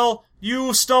 oh, well,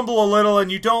 you stumble a little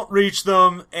and you don't reach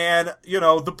them, and,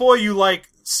 the boy you like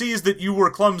sees that you were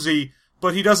clumsy,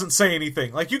 but he doesn't say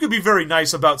anything. Like, you could be very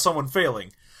nice about someone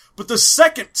failing. But the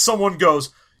second someone goes,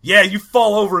 yeah, you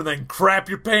fall over and then crap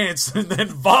your pants and then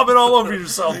vomit all over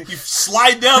yourself. You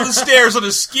slide down the stairs on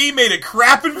a ski made of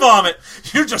crap and vomit.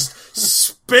 You're just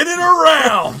spinning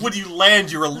around. When you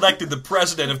land, you're elected the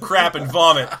president of crap and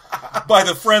vomit by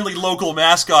the friendly local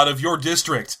mascot of your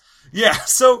district. Yeah,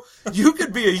 so you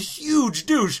could be a huge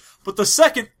douche, but the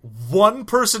second one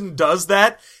person does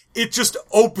that, it just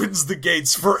opens the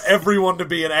gates for everyone to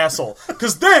be an asshole.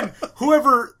 Because then,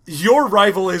 whoever your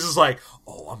rival is like,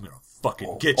 oh, I'm gonna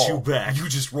fucking get you back. You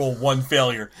just roll one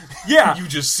failure. Yeah. You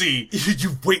just see.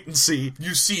 You wait and see.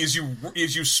 You see as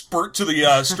you spurt to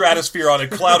the stratosphere on a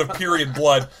cloud of period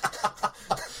blood.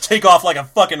 Take off like a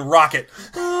fucking rocket.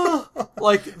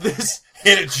 Like this.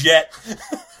 Hit a jet.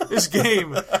 This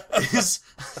game is,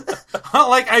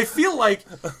 like, I feel like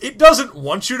it doesn't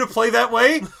want you to play that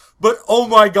way, but oh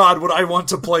my god, would I want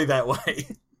to play that way.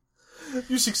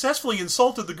 You successfully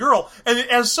insulted the girl, and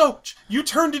as such, you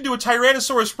turned into a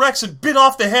Tyrannosaurus Rex and bit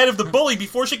off the head of the bully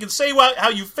before she could say how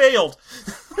you failed.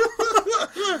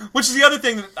 Which is the other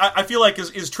thing that I feel like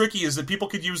is tricky, is that people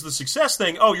could use the success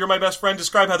thing. Oh, you're my best friend,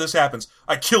 describe how this happens.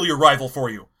 I kill your rival for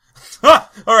you.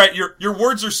 Alright, your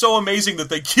words are so amazing that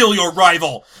they kill your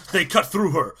rival. They cut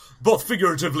through her, both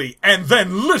figuratively and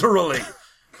then literally.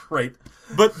 Great.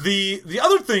 But the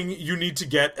other thing you need to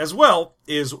get as well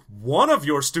is one of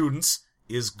your students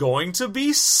is going to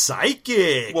be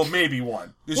psychic. Well, maybe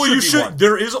one. One.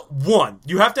 There is one.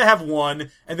 You have to have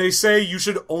one, and they say you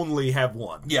should only have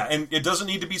one. Yeah, and it doesn't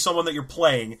need to be someone that you're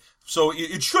playing. So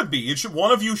it should be.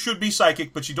 One of you should be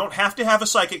psychic, but you don't have to have a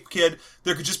psychic kid.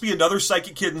 There could just be another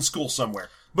psychic kid in school somewhere.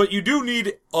 But you do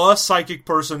need a psychic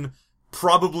person.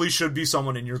 Probably should be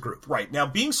someone in your group. Right. Now,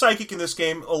 being psychic in this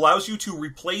game allows you to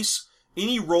replace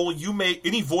any roll you make,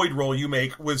 any void roll you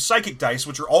make, with psychic dice,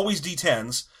 which are always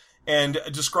D10s, and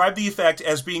describe the effect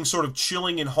as being sort of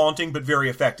chilling and haunting, but very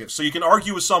effective. So you can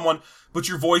argue with someone, but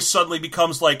your voice suddenly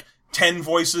becomes like 10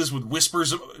 voices with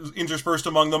whispers interspersed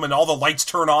among them, and all the lights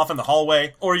turn off in the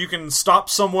hallway. Or you can stop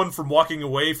someone from walking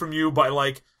away from you by,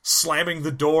 like, slamming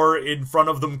the door in front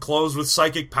of them closed with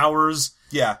psychic powers.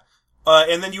 Yeah.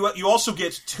 And then you also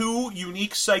get 2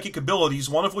 unique psychic abilities,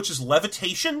 one of which is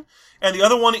levitation, and the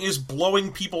other one is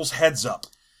blowing people's heads up.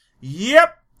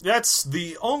 Yep, that's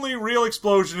the only real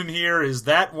explosion in here is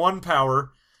that one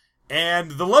power.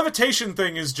 And the levitation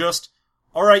thing is just,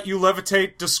 alright, you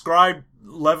levitate, describe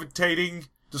levitating.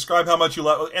 Describe how much you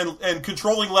and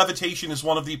controlling levitation is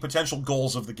one of the potential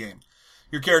goals of the game.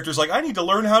 Your character's like, I need to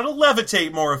learn how to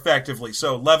levitate more effectively,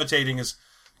 so levitating is...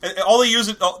 All they use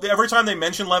it, every time they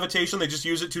mention levitation, they just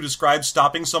use it to describe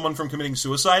stopping someone from committing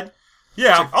suicide.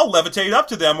 Yeah. Like, I'll levitate up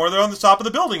to them where they're on the top of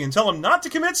the building and tell them not to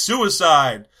commit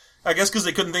suicide. I guess because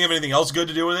they couldn't think of anything else good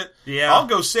to do with it. Yeah. I'll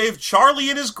go save Charlie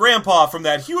and his grandpa from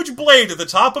that huge blade at the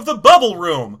top of the bubble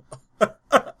room.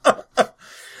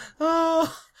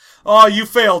 Oh, you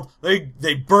failed.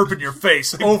 They burp in your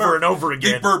face over and over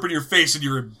again. They burp in your face and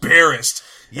you're embarrassed.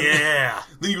 Yeah.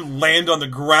 Then you land on the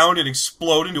ground and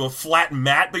explode into a flat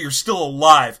mat, but you're still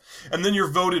alive. And then you're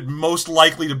voted most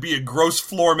likely to be a gross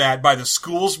floor mat by the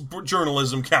school's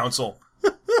journalism council.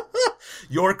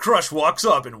 Your crush walks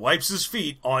up and wipes his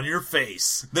feet on your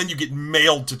face. Then you get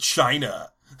mailed to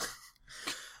China.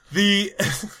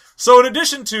 So in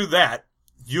addition to that,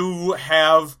 you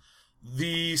have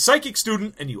the psychic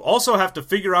student, and you also have to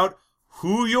figure out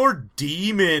who your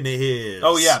demon is.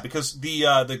 Oh yeah, because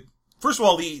first of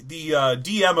all, the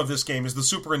DM of this game is the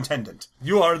superintendent.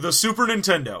 You are the Super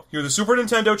Nintendo. You're the Super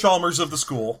Nintendo Chalmers of the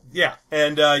school. Yeah.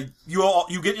 And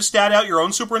you get to stat out your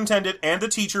own superintendent and the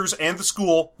teachers and the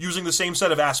school using the same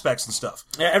set of aspects and stuff.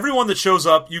 Yeah, everyone that shows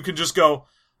up, you can just go,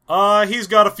 he's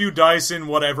got a few dice in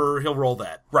whatever, he'll roll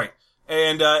that. Right.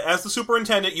 And as the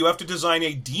superintendent, you have to design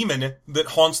a demon that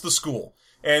haunts the school.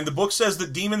 And the book says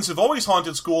that demons have always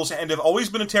haunted schools and have always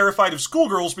been terrified of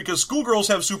schoolgirls because schoolgirls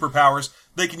have superpowers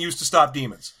they can use to stop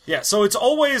demons. Yeah, so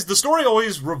the story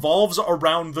always revolves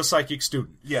around the psychic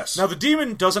student. Yes. Now, the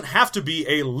demon doesn't have to be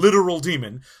a literal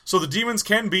demon, so the demons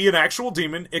can be an actual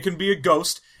demon, it can be a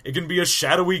ghost, it can be a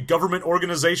shadowy government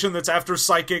organization that's after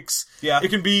psychics, yeah. It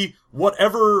can be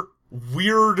whatever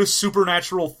weird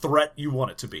supernatural threat you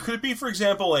want it to be. Could it be, for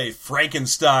example, a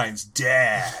Frankenstein's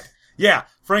dad? Yeah,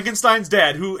 Frankenstein's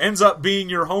dad, who ends up being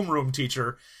your homeroom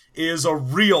teacher, is a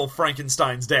real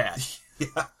Frankenstein's dad.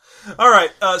 Yeah.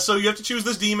 Alright, so you have to choose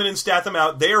this demon and stat them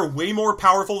out. They are way more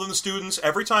powerful than the students.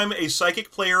 Every time a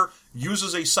psychic player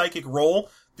uses a psychic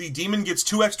roll, the demon gets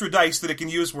 2 extra dice that it can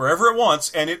use wherever it wants,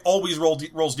 and it always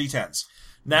rolls D10s.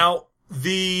 Now,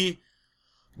 the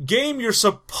game, you're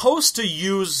supposed to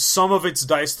use some of its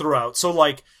dice throughout. So,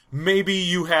 like, maybe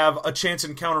you have a chance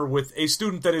encounter with a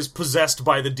student that is possessed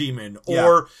by the demon,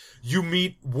 or you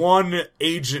meet one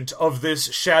agent of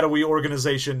this shadowy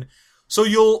organization. So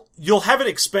you'll have it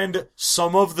expend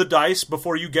some of the dice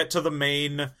before you get to the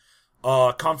main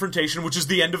confrontation, which is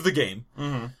the end of the game.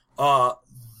 Mm-hmm.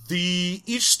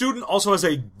 Each student also has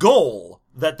a goal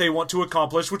that they want to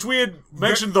accomplish, which we had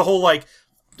mentioned the whole, like,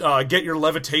 get your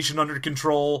levitation under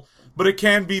control, but it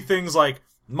can be things like,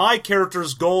 my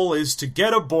character's goal is to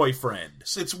get a boyfriend.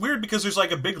 It's weird because there's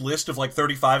like a big list of like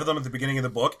 35 of them at the beginning of the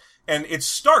book, and it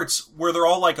starts where they're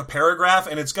all like a paragraph,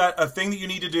 and it's got a thing that you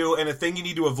need to do and a thing you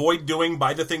need to avoid doing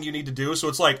by the thing you need to do. So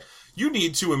it's like, you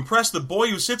need to impress the boy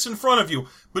who sits in front of you,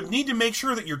 but need to make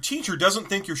sure that your teacher doesn't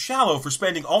think you're shallow for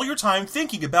spending all your time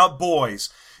thinking about boys.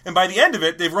 And by the end of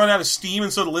it, they've run out of steam,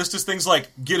 and so the list is things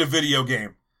like, get a video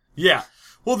game. Yeah.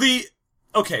 Well,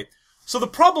 okay. So the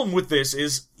problem with this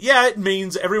is, yeah, it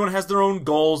means everyone has their own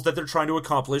goals that they're trying to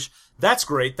accomplish. That's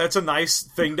great. That's a nice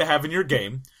thing to have in your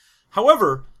game.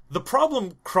 However, the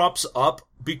problem crops up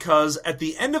because at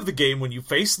the end of the game, when you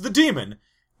face the demon,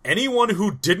 anyone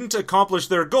who didn't accomplish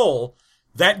their goal,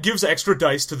 that gives extra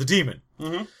dice to the demon.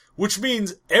 Mm-hmm. Which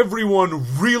means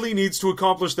everyone really needs to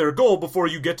accomplish their goal before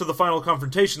you get to the final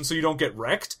confrontation so you don't get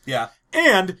wrecked. Yeah.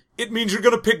 And it means you're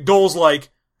going to pick goals like,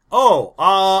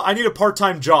 I need a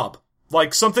part-time job.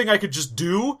 Like, something I could just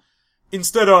do,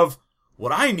 instead of,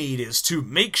 what I need is to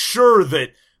make sure that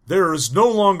there is no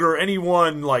longer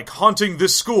anyone, like, haunting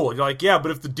this school. You're like, yeah,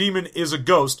 but if the demon is a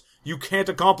ghost, you can't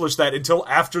accomplish that until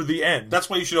after the end. That's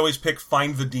why you should always pick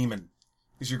Find the Demon.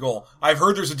 is your goal. I've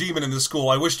heard there's a demon in this school.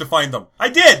 I wish to find them. I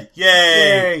did!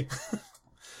 Yay!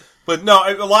 But no,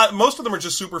 most of them are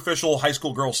just superficial high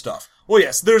school girl stuff. Well,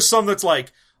 yes, there's some that's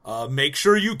like, make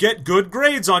sure you get good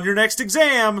grades on your next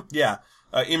exam. Yeah.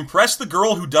 Impress the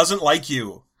girl who doesn't like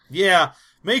you. Yeah.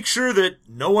 Make sure that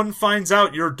no one finds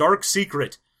out your dark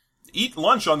secret. Eat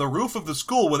lunch on the roof of the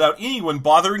school without anyone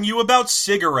bothering you about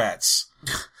cigarettes.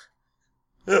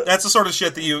 That's the sort of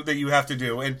shit that you have to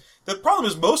do. And the problem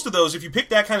is most of those, if you pick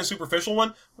that kind of superficial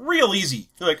one, real easy.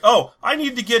 You're like, oh, I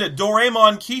need to get a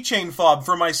Doraemon keychain fob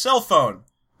for my cell phone.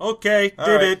 Okay,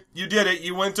 did it. You did it.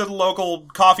 You went to the local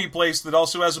coffee place that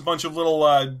also has a bunch of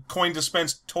little coin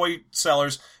dispensed toy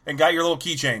sellers and got your little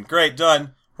keychain. Great,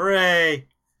 done. Hooray.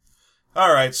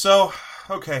 Alright, so,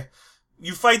 okay.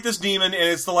 You fight this demon, and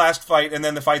it's the last fight, and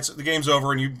then the game's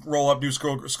over, and you roll up new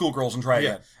schoolgirls and try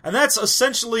again. And that's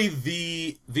essentially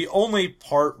the only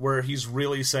part where he's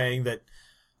really saying that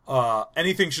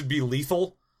anything should be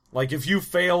lethal. Like, if you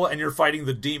fail and you're fighting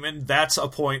the demon, that's a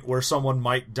point where someone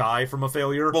might die from a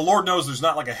failure. Well, Lord knows there's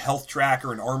not like a health track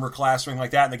or an armor class or anything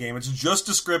like that in the game. It's just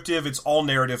descriptive, it's all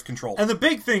narrative controlled. And the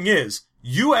big thing is,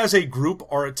 you as a group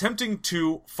are attempting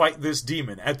to fight this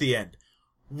demon at the end,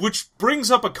 which brings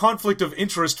up a conflict of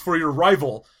interest for your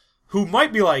rival, who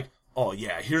might be like, oh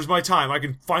yeah, here's my time, I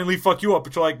can finally fuck you up.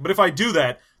 But you're like, but if I do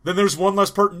that, then there's one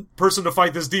less person to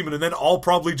fight this demon, and then I'll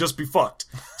probably just be fucked.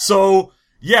 So,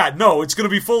 yeah, no, it's gonna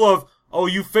be full of, oh,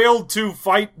 you failed to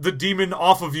fight the demon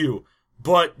off of you,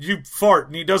 but you fart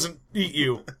and he doesn't eat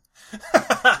you.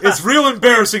 It's real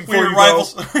embarrassing for you,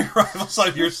 rivals, your rivals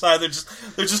on your side, they're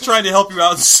just trying to help you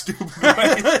out in stupid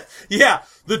ways. Yeah,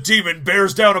 the demon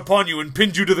bears down upon you and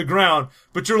pins you to the ground,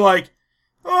 but you're like,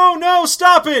 oh no,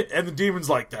 stop it! And the demon's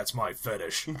like, that's my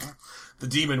fetish. The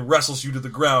demon wrestles you to the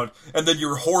ground, and then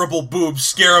your horrible boobs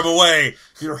scare him away.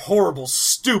 Your horrible,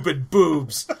 stupid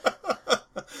boobs.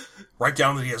 Write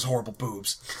down that he has horrible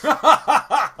boobs.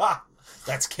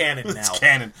 That's canon now. That's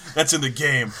canon. That's in the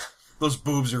game. Those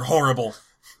boobs are horrible.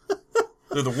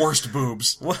 They're the worst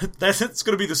boobs. What? It's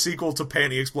going to be the sequel to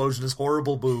Panty Explosion is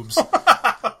Horrible Boobs.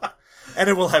 And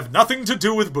it will have nothing to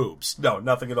do with boobs. No,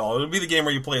 nothing at all. It'll be the game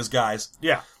where you play as guys.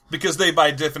 Yeah. Because they, by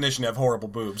definition, have horrible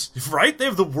boobs. Right? They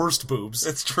have the worst boobs.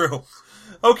 It's true.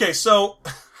 Okay, so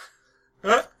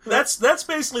that's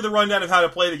basically the rundown of how to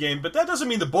play the game, but that doesn't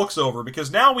mean the book's over, because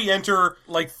now we enter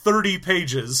like 30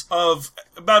 pages of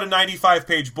about a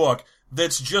 95-page book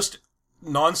that's just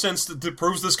nonsense that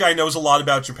proves this guy knows a lot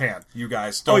about Japan. You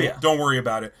guys, don't worry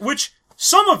about it. Which,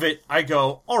 some of it, I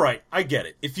go, alright, I get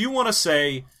it. If you want to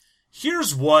say,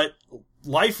 here's what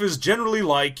life is generally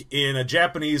like in a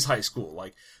Japanese high school.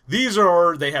 Like,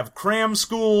 they have cram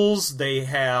schools, they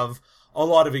have a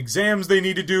lot of exams they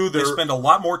need to do. They spend a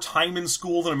lot more time in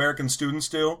school than American students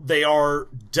do. They are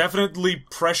definitely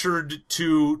pressured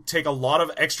to take a lot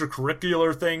of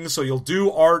extracurricular things, so you'll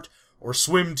do art or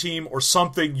swim team or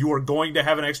something, you are going to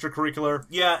have an extracurricular.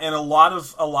 Yeah, and a lot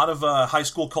of high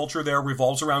school culture there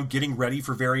revolves around getting ready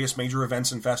for various major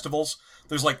events and festivals.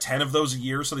 There's like 10 of those a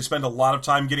year, so they spend a lot of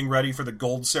time getting ready for the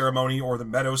gold ceremony or the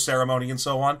meadow ceremony and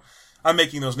so on. I'm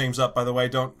making those names up, by the way.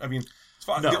 It's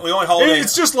fine. No. The only holiday...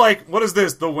 It's just like, what is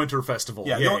this? The Winter Festival.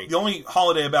 Yeah, the only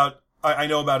holiday I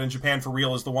know about in Japan for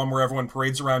real is the one where everyone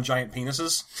parades around giant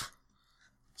penises.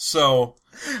 So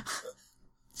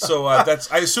I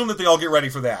assume that they all get ready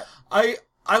for that. I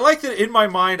like that in my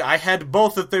mind I had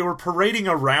both that they were parading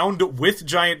around with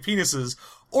giant penises,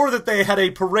 or that they had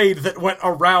a parade that went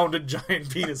around giant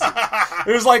penises.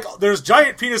 It was like, there's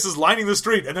giant penises lining the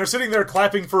street, and they're sitting there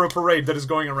clapping for a parade that is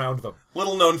going around them.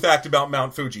 Little known fact about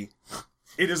Mount Fuji.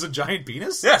 It is a giant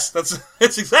penis? Yes, that's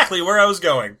exactly where I was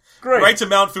going. Great. Right to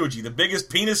Mount Fuji, the biggest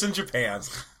penis in Japan.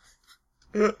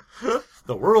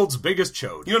 The world's biggest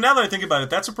chode. You know, now that I think about it,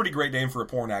 that's a pretty great name for a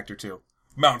porn actor, too.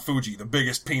 Mount Fuji, the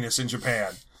biggest penis in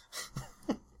Japan.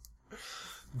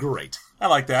 Great. I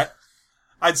like that.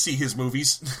 I'd see his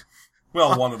movies.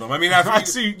 Well, one of them. I mean,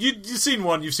 you've seen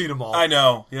one, you've seen them all. I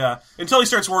know, yeah. Until he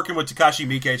starts working with Takashi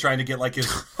Miike, trying to get, like,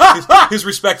 his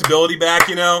respectability back,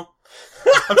 you know?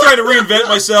 I'm trying to reinvent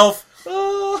myself.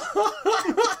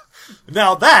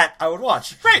 Now that, I would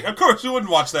watch. Right, of course, who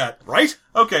wouldn't watch that? Right?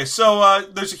 Okay, so,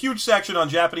 there's a huge section on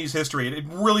Japanese history. It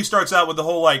really starts out with the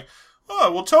whole, like,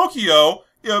 oh, well, Tokyo,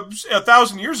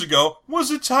 1,000 years ago,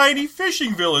 was a tiny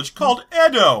fishing village called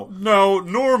Edo. Now,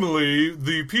 normally,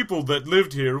 the people that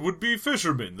lived here would be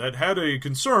fishermen that had a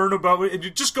concern about it. And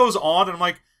it just goes on, and I'm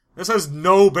like, This has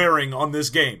no bearing on this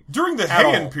game. During the At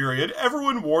Heian all. period,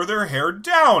 everyone wore their hair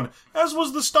down, as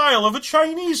was the style of a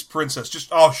Chinese princess. Just,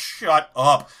 oh, shut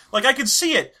up. Like, I could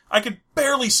see it. I could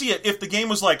barely see it if the game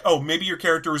was like, oh, maybe your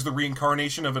character is the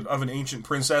reincarnation of an ancient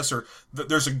princess, or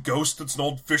there's a ghost that's an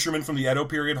old fisherman from the Edo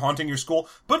period haunting your school.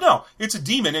 But no, it's a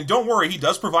demon, and don't worry, he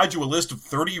does provide you a list of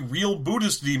 30 real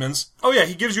Buddhist demons. Oh yeah,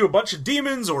 he gives you a bunch of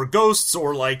demons or ghosts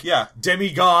or like Yeah.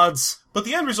 demigods. But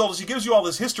the end result is he gives you all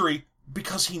this history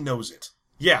because he knows it.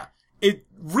 Yeah, it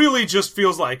really just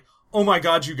feels like, oh my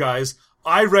god, you guys,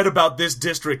 I read about this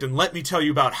district and let me tell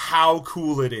you about how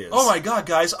cool it is. Oh my god,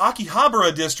 guys,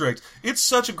 Akihabara District. It's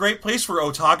such a great place for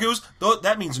otakus. Though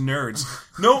that means nerds.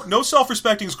 No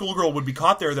self-respecting schoolgirl would be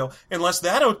caught there, though, unless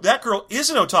that girl is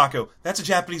an otaku. That's a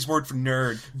Japanese word for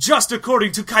nerd. Just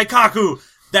according to Kaikaku,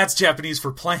 that's Japanese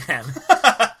for plan.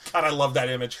 God, I love that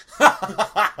image.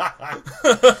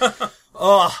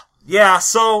 Yeah,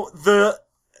 so the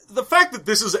fact that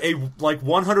this is a,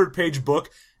 100-page book,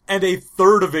 and a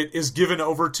third of it is given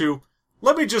over to,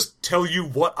 let me just tell you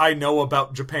what I know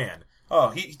about Japan. Oh,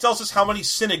 he tells us how many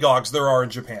synagogues there are in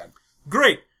Japan.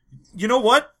 Great. You know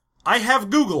what? I have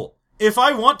Google. If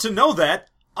I want to know that,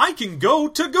 I can go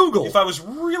to Google. If I was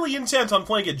really intent on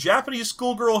playing a Japanese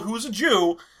schoolgirl who's a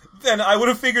Jew, then I would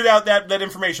have figured out that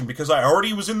information, because I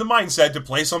already was in the mindset to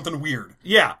play something weird.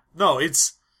 Yeah, no,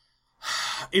 it's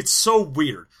so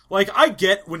weird. Like, I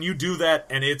get when you do that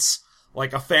and it's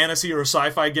like a fantasy or a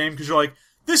sci-fi game, because you're like,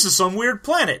 this is some weird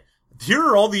planet. Here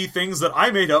are all the things that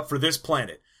I made up for this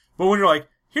planet. But when you're like,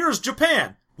 here's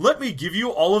Japan. Let me give you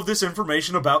all of this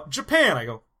information about Japan. I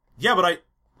go, yeah, but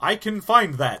I can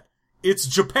find that. It's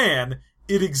Japan.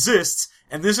 It exists.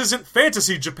 And this isn't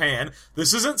fantasy Japan.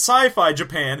 This isn't sci-fi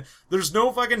Japan. There's no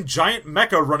fucking giant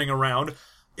mecha running around.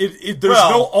 There's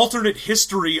no alternate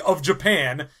history of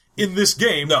Japan in this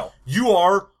game. No. You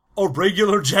are a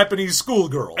regular Japanese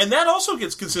schoolgirl. And that also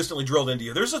gets consistently drilled into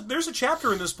you. There's a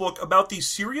chapter in this book about the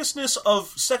seriousness of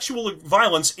sexual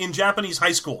violence in Japanese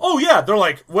high school. Oh yeah, they're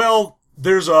like, well,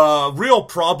 there's a real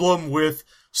problem with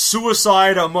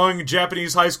suicide among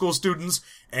Japanese high school students,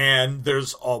 and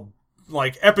there's a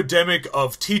epidemic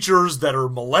of teachers that are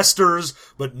molesters,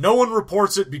 but no one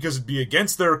reports it because it'd be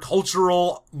against their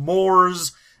cultural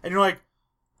mores. And you're like,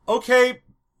 okay,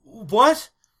 what?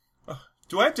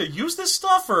 Do I have to use this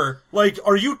stuff, or?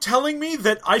 Are you telling me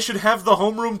that I should have the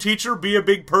homeroom teacher be a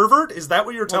big pervert? Is that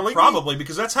what you're telling me? Probably,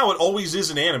 because that's how it always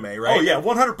is in anime, right? Oh yeah,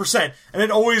 100%. And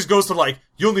it always goes to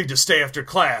you'll need to stay after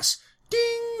class.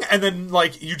 Ding! And then,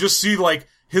 you just see,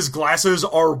 his glasses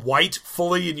are white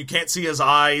fully and you can't see his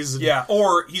eyes. Yeah,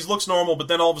 or he looks normal, but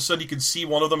then all of a sudden you can see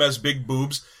one of them has big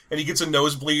boobs, and he gets a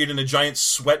nosebleed and a giant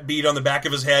sweat bead on the back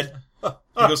of his head.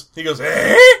 He goes,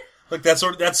 eh?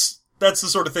 That's the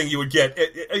sort of thing you would get.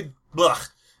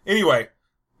 Anyway,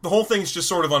 the whole thing's just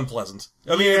sort of unpleasant.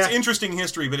 I mean, it's interesting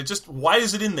history, but why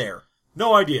is it in there?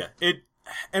 No idea.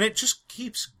 And it just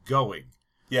keeps going.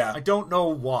 Yeah. I don't know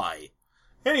why.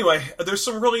 Anyway, there's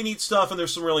some really neat stuff and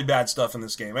there's some really bad stuff in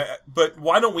this game. But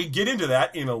why don't we get into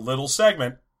that in a little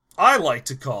segment I like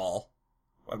to call...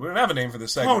 We don't have a name for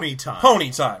this segment. Pony Time. Pony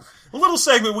Time. A little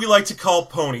segment we like to call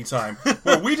Pony Time,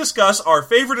 where we discuss our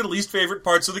favorite and least favorite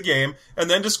parts of the game, and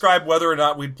then describe whether or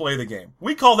not we'd play the game.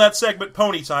 We call that segment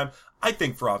Pony Time, I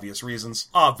think for obvious reasons.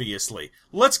 Obviously.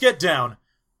 Let's get down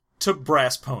to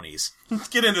brass ponies. Let's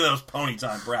get into those Pony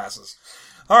Time brasses.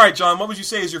 Alright, John, what would you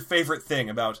say is your favorite thing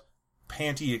about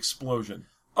Panty Explosion?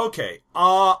 Okay,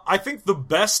 I think the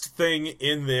best thing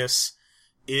in this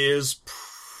is...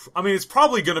 it's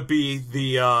probably gonna be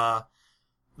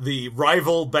the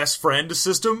rival best friend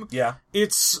system. Yeah.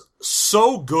 It's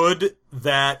so good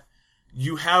that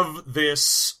you have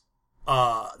this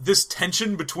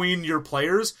tension between your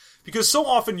players, because so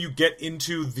often you get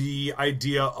into the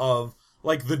idea of,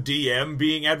 the DM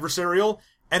being adversarial,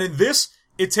 and in this,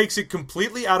 it takes it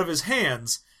completely out of his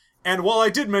hands. And while I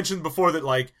did mention before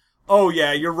that, oh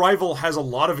yeah, your rival has a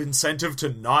lot of incentive to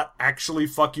not actually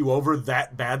fuck you over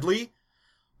that badly,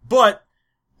 but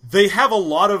they have a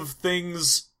lot of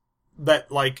things that,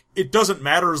 it doesn't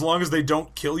matter as long as they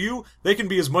don't kill you. They can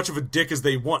be as much of a dick as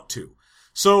they want to.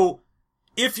 So,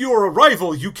 if you're a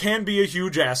rival, you can be a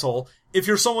huge asshole. If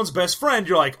you're someone's best friend,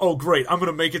 you're like, oh great, I'm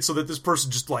gonna make it so that this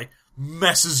person just,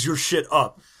 messes your shit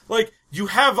up. You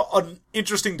have an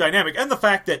interesting dynamic. And the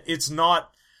fact that it's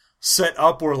not set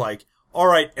up where,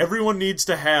 alright, everyone needs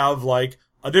to have,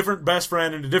 a different best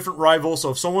friend and a different rival,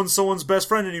 so if someone's best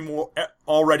friend anymore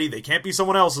already, they can't be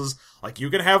someone else's. You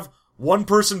can have one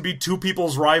person be two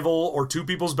people's rival, or two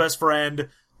people's best friend,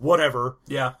 whatever.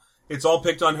 Yeah. It's all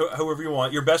picked on whoever you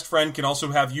want. Your best friend can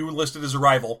also have you listed as a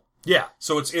rival. Yeah.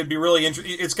 So it'd be really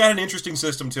it's got an interesting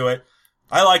system to it.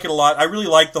 I like it a lot. I really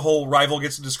like the whole rival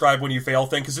gets to describe when you fail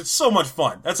thing, because it's so much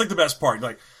fun. That's like the best part.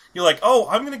 You're like, oh,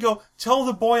 I'm gonna go tell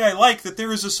the boy I like that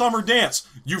there is a summer dance.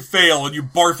 You fail, and you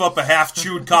barf up a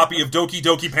half-chewed copy of Doki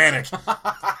Doki Panic.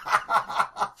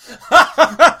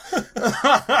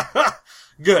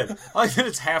 Good. I like that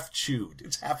it's half chewed.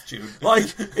 It's half chewed.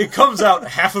 It comes out,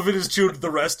 half of it is chewed, the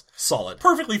rest, solid.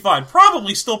 Perfectly fine.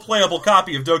 Probably still playable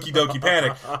copy of Doki Doki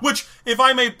Panic, which, if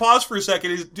I may pause for a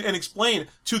second and explain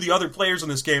to the other players in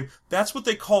this game, that's what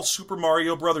they call Super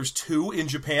Mario Bros. 2 in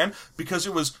Japan, because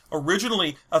it was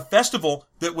originally a festival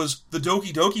that was the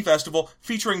Doki Doki Festival,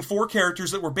 featuring 4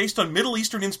 characters that were based on Middle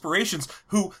Eastern inspirations,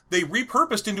 who they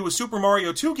repurposed into a Super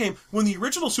Mario 2 game, when the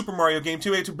original Super Mario game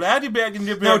 2 had to blah.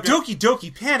 Now, Doki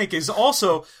Doki Panic is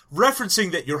also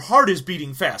referencing that your heart is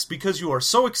beating fast because you are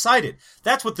so excited.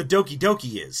 That's what the Doki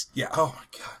Doki is. Yeah. Oh my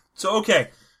god. So, okay.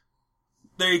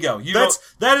 There you go.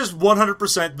 That is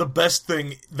 100% the best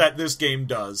thing that this game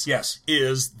does. Yes.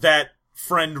 Is that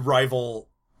friend-rival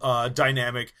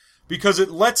dynamic, because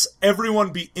it lets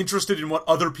everyone be interested in what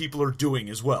other people are doing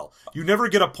as well. You never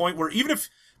get a point where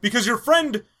because your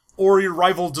friend or your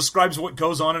rival describes what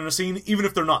goes on in a scene, even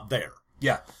if they're not there.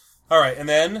 Yeah. Alright, and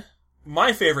then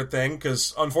my favorite thing,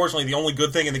 because unfortunately the only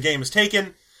good thing in the game is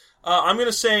taken, I'm going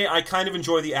to say I kind of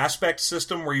enjoy the aspect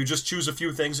system where you just choose a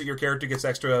few things that your character gets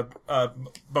extra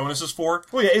bonuses for.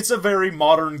 Well, yeah, it's a very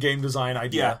modern game design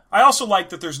idea. Yeah. I also like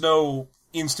that there's no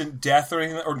instant death or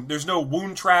anything, or there's no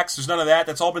wound tracks, there's none of that.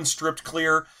 That's all been stripped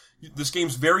clear. This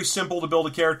game's very simple to build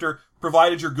a character,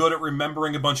 provided you're good at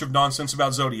remembering a bunch of nonsense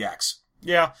about zodiacs.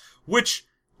 Yeah, which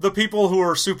the people who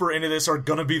are super into this are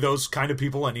gonna be those kind of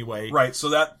people anyway. Right, so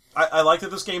that I like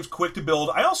that this game's quick to build.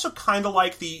 I also kind of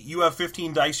like you have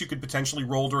 15 dice you could potentially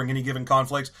roll during any given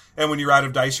conflict, and when you're out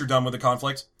of dice, you're done with the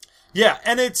conflict. Yeah,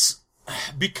 and it's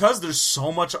because there's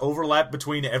so much overlap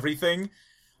between everything,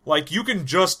 you can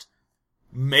just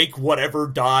make whatever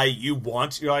die you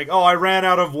want. You're like, oh, I ran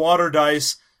out of water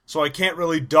dice, so I can't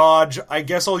really dodge. I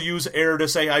guess I'll use air to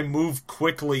say I move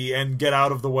quickly and get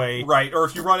out of the way. Right, or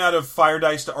if you run out of fire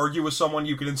dice to argue with someone,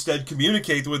 you can instead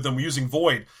communicate with them using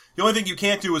void. The only thing you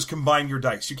can't do is combine your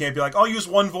dice. You can't be like, I'll use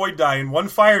one void die and one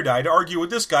fire die to argue with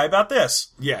this guy about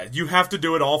this. Yeah, you have to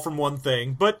do it all from one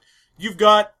thing, but you've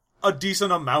got a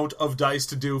decent amount of dice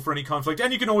to do for any conflict,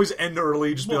 and you can always end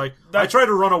early, be like, I try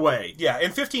to run away. Yeah,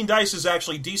 and 15 dice is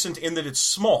actually decent in that it's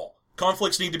small.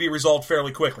 Conflicts need to be resolved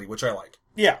fairly quickly, which I like.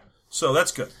 Yeah. So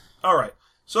that's good. Alright.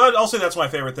 So I'll say that's my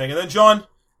favorite thing. And then, John,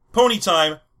 Pony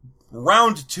Time,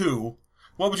 round 2.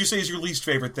 What would you say is your least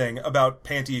favorite thing about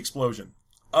Panty Explosion?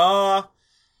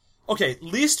 Okay,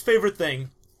 least favorite thing,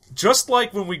 just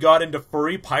like when we got into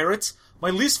Furry Pirates, my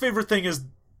least favorite thing is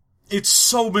it's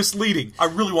so misleading. I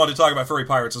really want to talk about Furry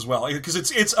Pirates as well, because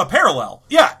it's a parallel.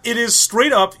 Yeah, it is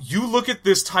straight up, you look at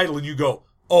this title and you go,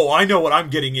 oh, I know what I'm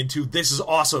getting into, this is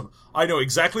awesome. I know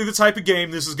exactly the type of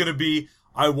game this is going to be,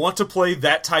 I want to play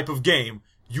that type of game.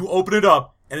 You open it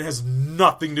up, and it has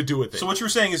nothing to do with it. So what you're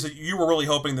saying is that you were really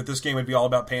hoping that this game would be all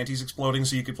about panties exploding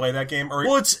so you could play that game? Or,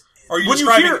 well, it's... Are you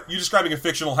describing a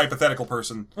fictional hypothetical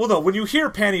person? Well, no, when you hear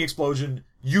Panty Explosion,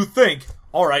 you think,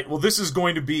 alright, well this is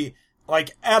going to be,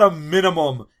 at a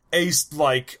minimum, a,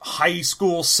 high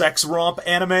school sex romp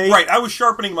anime. Right, I was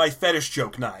sharpening my fetish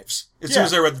joke knives. As soon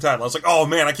as I read the title, I was like, oh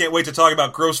man, I can't wait to talk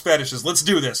about gross fetishes. Let's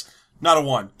do this. Not a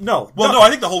one. No. Well, no, I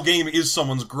think the whole game is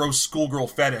someone's gross schoolgirl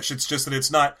fetish. It's just that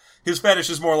it's not... His fetish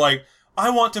is more like, I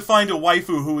want to find a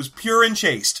waifu who is pure and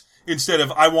chaste, instead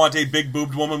of, I want a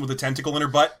big-boobed woman with a tentacle in her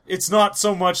butt. It's not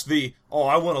so much I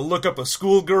want to look up a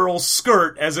schoolgirl's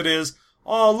skirt, as it is,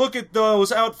 oh, look at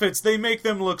those outfits, they make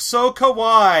them look so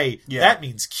kawaii. Yeah. That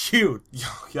means cute.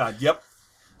 God, yep.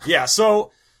 Yeah,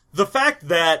 so, the fact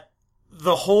that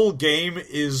the whole game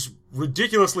is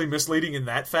ridiculously misleading in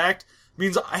that fact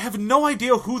means I have no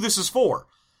idea who this is for.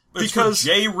 It's for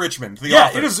Jay Richmond, the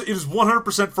author. Yeah, it is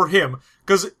 100% for him,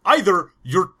 because either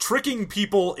you're tricking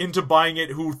people into buying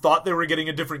it who thought they were getting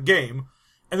a different game,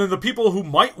 and then the people who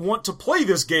might want to play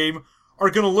this game are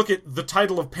going to look at the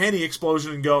title of Panty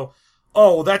Explosion and go,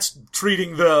 oh, that's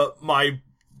treating my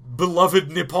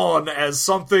beloved Nippon as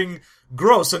something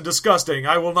gross and disgusting.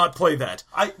 I will not play that.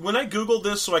 When I googled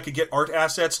this so I could get art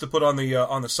assets to put on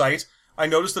the site, I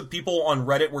noticed that people on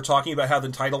Reddit were talking about how the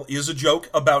title is a joke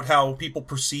about how people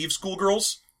perceive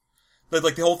schoolgirls. That,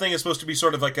 the whole thing is supposed to be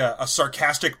sort of like a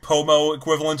sarcastic Pomo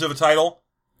equivalent of a title.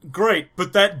 Great,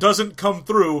 but that doesn't come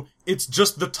through. It's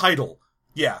just the title.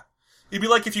 Yeah. It'd be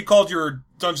like if you called your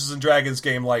Dungeons & Dragons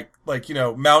game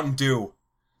Mountain Dew.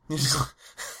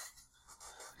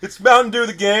 It's Mountain Dew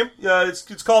the game.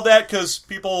 It's called that because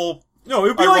people No, it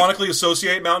would be ironically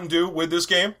associate Mountain Dew with this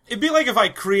game. It'd be like if I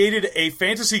created a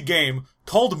fantasy game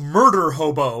called Murder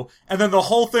Hobo, and then the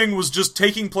whole thing was just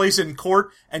taking place in court,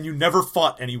 and you never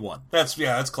fought anyone. That's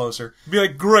closer. It'd be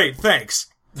like, great, thanks.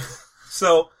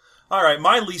 So, alright,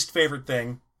 my least favorite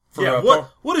thing for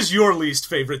what is your least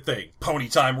favorite thing? Pony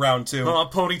Time Round 2.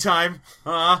 Pony Time.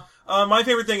 My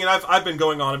favorite thing, and I've been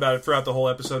going on about it throughout the whole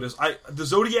episode, is the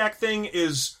Zodiac thing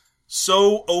is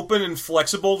so open and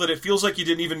flexible that it feels like you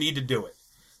didn't even need to do it.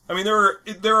 I mean,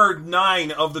 there are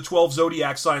 9 of the 12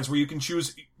 Zodiac signs where you can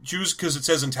choose because it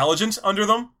says intelligent under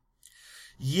them.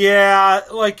 Yeah,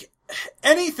 like,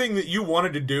 anything that you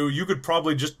wanted to do, you could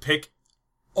probably just pick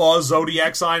a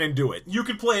Zodiac sign and do it. You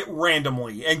could play it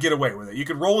randomly and get away with it. You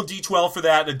could roll a d12 for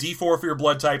that, a d4 for your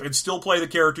blood type, and still play the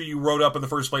character you wrote up in the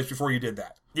first place before you did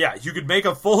that. Yeah, you could make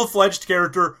a full-fledged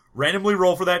character, randomly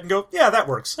roll for that, and go, yeah, that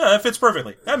works. Yeah, that fits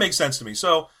perfectly. That makes sense to me.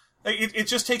 So, it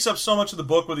just takes up so much of the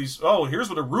book with these, here's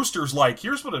what a rooster's like,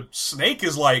 here's what a snake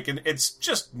is like, and it's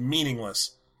just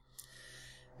meaningless.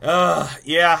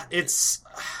 Yeah, it's...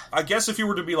 I guess if you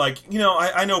were to be like,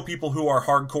 I know people who are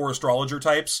hardcore astrologer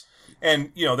types,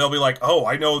 and, they'll be like,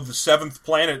 I know the 7th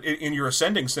planet in your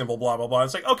ascending symbol, blah, blah, blah.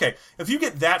 It's like, okay, if you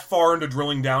get that far into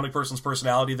drilling down a person's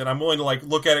personality, then I'm willing to,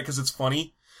 look at it because it's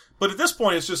funny. But at this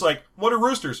point, it's just like, what are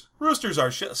roosters? Roosters are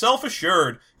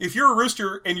self-assured. If you're a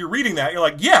rooster and you're reading that, you're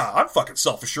like, yeah, I'm fucking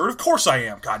self-assured. Of course I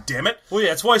am, god damn it. Well,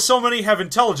 yeah, it's why so many have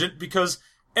intelligent, because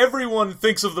everyone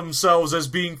thinks of themselves as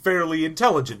being fairly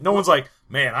intelligent. No one's like,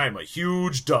 man, I am a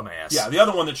huge dumbass. Yeah, the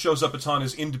other one that shows up a ton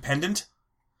is independent.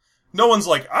 No one's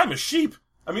like, I'm a sheep.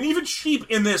 I mean, even sheep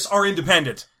in this are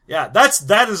independent. Yeah,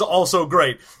 that is also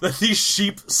great, that the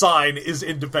sheep sign is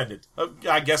independent.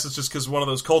 I guess it's just because of one of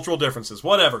those cultural differences.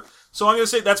 Whatever. So I'm going to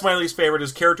say that's my least favorite,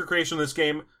 is character creation in this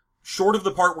game. Short of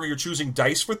the part where you're choosing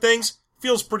dice for things,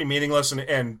 feels pretty meaningless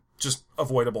and just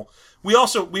avoidable.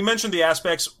 We mentioned the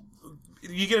aspects.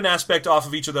 You get an aspect off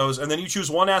of each of those, and then you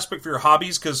choose one aspect for your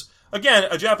hobbies, because, again,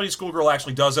 a Japanese schoolgirl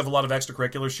actually does have a lot of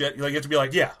extracurricular shit. You have to be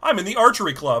like, yeah, I'm in the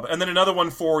archery club, and then another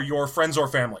one for your friends or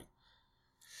family.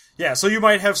 Yeah, so you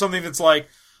might have something that's like,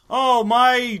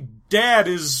 my dad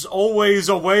is always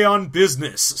away on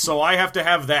business, so I have to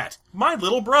have that. My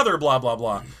little brother, blah, blah,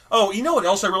 blah. Oh, you know what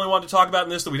else I really wanted to talk about in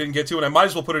this that we didn't get to, and I might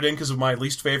as well put it in because of my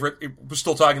least favorite. We're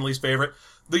still talking least favorite.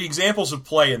 The examples of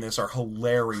play in this are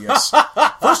hilarious.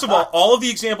 First of all of the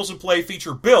examples of play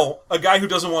feature Bill, a guy who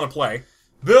doesn't want to play.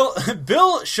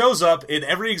 Bill shows up in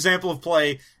every example of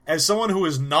play as someone who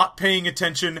is not paying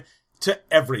attention to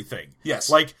everything. Yes.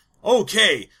 Like,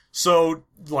 okay, so,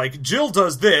 Jill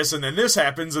does this, and then this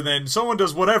happens, and then someone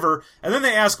does whatever, and then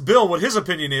they ask Bill what his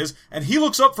opinion is, and he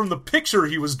looks up from the picture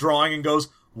he was drawing and goes,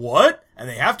 what? And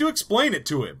they have to explain it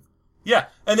to him. Yeah,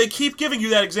 and they keep giving you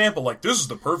that example, like, this is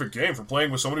the perfect game for playing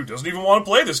with someone who doesn't even want to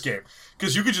play this game.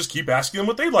 Because you could just keep asking them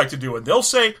what they'd like to do, and they'll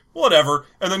say, whatever,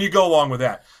 and then you go along with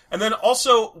that. And then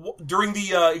also, during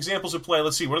the examples of play,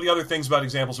 let's see, what are the other things about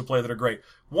examples of play that are great?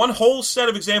 One whole set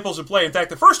of examples of play. In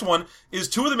fact, the first one is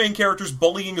 2 of the main characters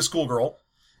bullying a schoolgirl.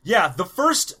 Yeah, the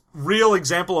first real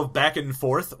example of back and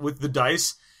forth with the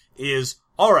dice is,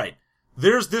 alright,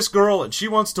 there's this girl, and she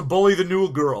wants to bully the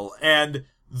new girl, and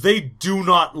they do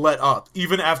not let up,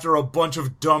 even after a bunch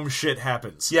of dumb shit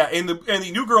happens. Yeah, and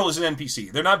the new girl is an NPC.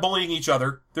 They're not bullying each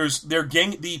other.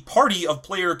 The party of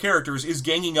player characters is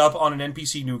ganging up on an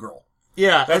NPC new girl.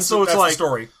 Yeah, that's the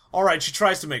story. Alright, she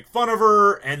tries to make fun of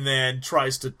her, and then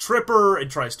tries to trip her,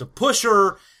 and tries to push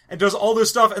her, and does all this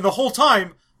stuff, and the whole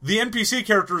time, the NPC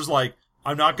character is like,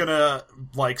 I'm not gonna,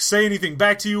 say anything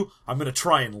back to you, I'm gonna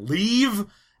try and leave,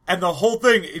 and the whole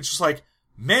thing, it's just like,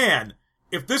 man,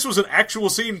 if this was an actual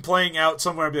scene playing out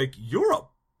somewhere, I'd be like, you're a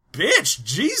bitch,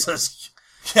 Jesus.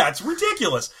 Yeah, it's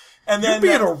ridiculous. And then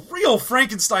you're being a real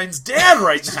Frankenstein's dad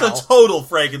right now. Just a total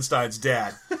Frankenstein's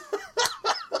dad.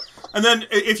 And then,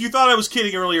 if you thought I was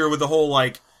kidding earlier with the whole,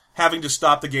 having to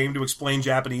stop the game to explain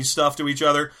Japanese stuff to each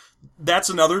other, that's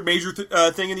another major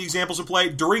thing in the examples of play.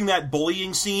 During that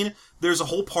bullying scene, there's a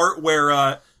whole part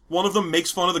where, one of them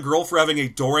makes fun of the girl for having a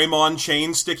Doraemon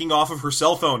chain sticking off of her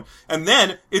cell phone. And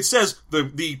then it says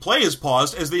the play is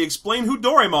paused as they explain who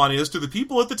Doraemon is to the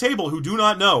people at the table who do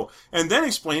not know. And then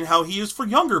explain how he is for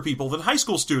younger people than high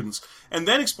school students. And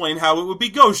then explain how it would be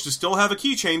gauche to still have a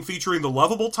keychain featuring the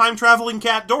lovable time-traveling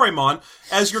cat Doraemon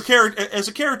as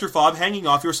a character fob hanging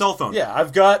off your cell phone. Yeah,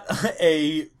 I've got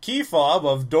a key fob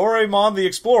of Doraemon the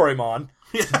Exploraemon.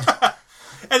 Yeah.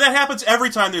 And that happens every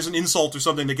time there's an insult or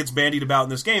something that gets bandied about in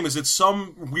this game, is it's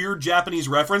some weird Japanese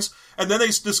reference, and then they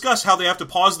discuss how they have to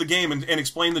pause the game and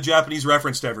explain the Japanese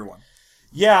reference to everyone.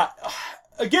 Yeah,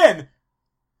 again,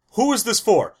 who is this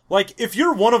for? Like, if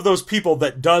you're one of those people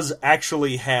that does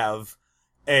actually have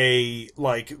a,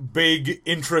 like, big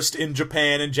interest in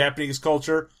Japan and Japanese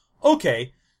culture,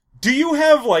 okay. Do you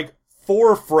have, like,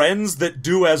 4 friends that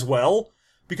do as well?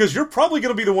 Because you're probably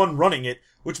going to be the one running it,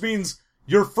 which means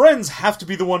your friends have to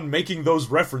be the one making those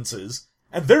references,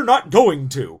 and they're not going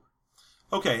to.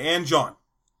 Okay, and John.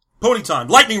 Pony time,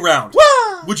 lightning round.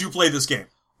 Wah! Would you play this game?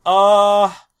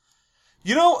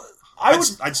 You know,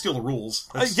 I'd steal the rules.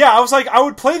 I was like, I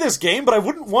would play this game, but I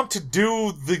wouldn't want to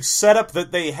do the setup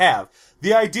that they have.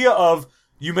 The idea of,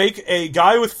 you make a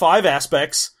guy with 5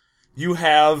 aspects, you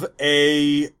have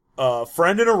a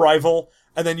friend and a rival,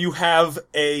 and then you have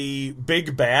a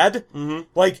big bad. Mm-hmm.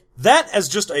 Like, that as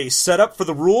just a setup for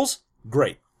the rules,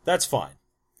 great. That's fine.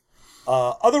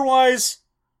 Otherwise,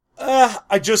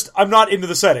 I'm not into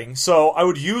the setting, so I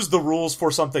would use the rules for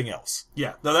something else.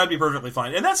 Yeah, no, that'd be perfectly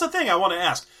fine. And that's the thing I want to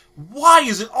ask. Why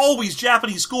is it always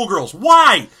Japanese schoolgirls?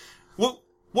 Why? What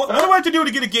do I have to do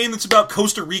to get a game that's about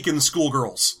Costa Rican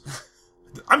schoolgirls?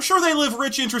 I'm sure they live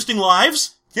rich, interesting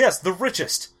lives. Yes, the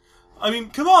richest. I mean,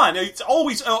 come on. It's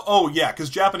always... Oh yeah, because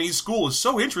Japanese school is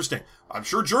so interesting. I'm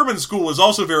sure German school is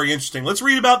also very interesting. Let's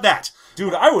read about that.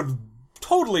 Dude, I would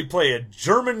totally play a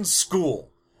German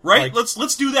school. Right? Like,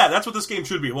 Let's do that. That's what this game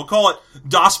should be. We'll call it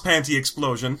Das Panty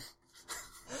Explosion.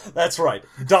 That's right.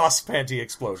 Das Panty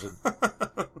Explosion.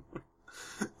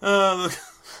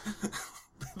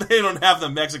 They don't have the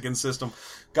Mexican system.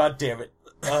 God damn it.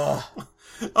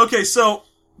 Okay, so...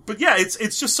 But yeah,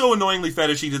 it's just so annoyingly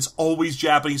fetishy. It's always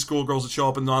Japanese schoolgirls that show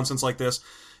up in nonsense like this.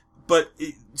 But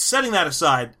setting that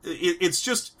aside,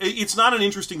 it's not an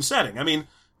interesting setting. I mean,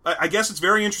 I guess it's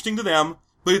very interesting to them,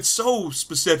 but it's so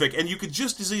specific, and you could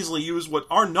just as easily use what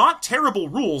are not terrible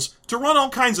rules to run all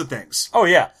kinds of things. Oh,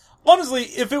 yeah. Honestly,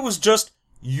 if it was just,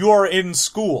 you're in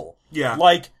school. Yeah.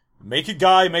 Like, make a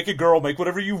guy, make a girl, make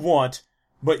whatever you want,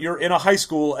 but you're in a high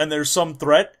school and there's some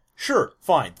threat, sure,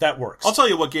 fine, that works. I'll tell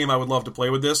you what game I would love to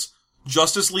play with this.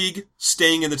 Justice League,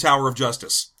 Staying in the Tower of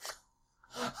Justice.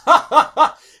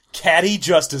 Catty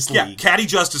Justice League. Yeah, Catty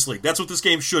Justice League. That's what this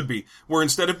game should be. Where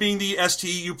instead of being the ST,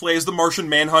 you play as the Martian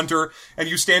Manhunter, and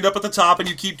you stand up at the top and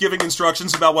you keep giving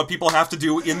instructions about what people have to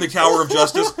do in the Tower of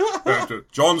Justice.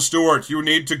 John Stewart, you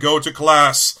need to go to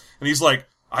class. And he's like,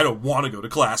 I don't want to go to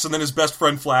class. And then his best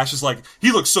friend Flash is like,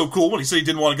 he looks so cool when he said he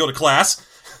didn't want to go to class.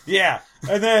 Yeah.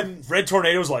 And then Red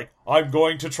Tornado's like, I'm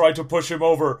going to try to push him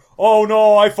over. Oh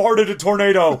no, I farted a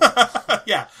tornado.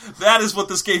 Yeah, that is what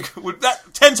this game would...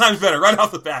 10 times better, right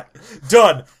off the bat.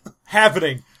 Done.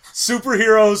 Happening.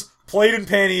 Superheroes, plate and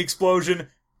panty explosion,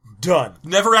 done.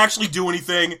 Never actually do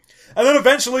anything. And then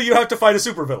eventually you have to fight a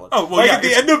supervillain. Oh, well, like yeah, at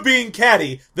the end of being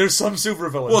Catty, there's some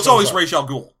supervillain. Well, it's always Ra's al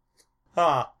Ghul.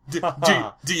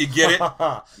 Do you get it?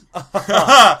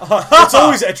 It's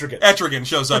always Etrigan. Etrigan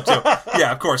shows up, too.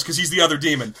 Yeah, of course, because he's the other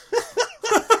demon.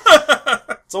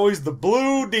 It's always the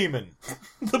Blue Demon.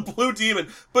 The Blue Demon.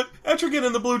 But Etrigan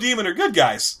and the Blue Demon are good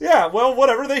guys. Yeah, well,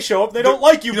 whatever. They show up. They don't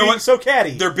like you being so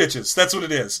catty. They're bitches. That's what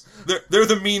it is. They're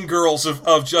the mean girls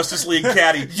of Justice League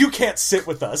Catty. You can't sit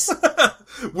with us.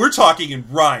 We're talking in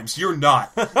rhymes. You're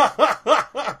not.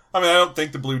 I mean, I don't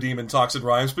think the Blue Demon talks in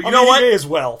rhymes, but you know what? He may as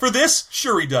well. For this,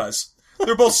 sure he does.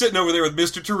 They're both sitting over there with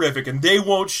Mr. Terrific, and they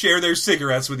won't share their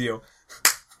cigarettes with you.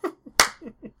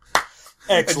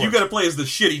 Excellent. And you gotta play as the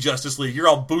shitty Justice League. You're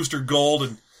all Booster Gold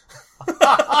and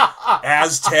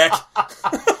Aztec.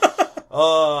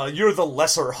 You're the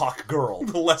lesser Hawk Girl.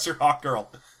 The lesser Hawk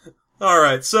Girl.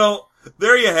 Alright, so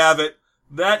there you have it.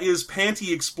 That is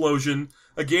Panty Explosion.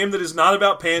 A game that is not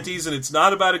about panties and it's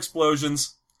not about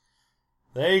explosions.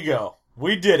 There you go.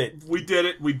 We did it. We did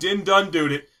it. We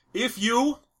done-doed it. If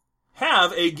you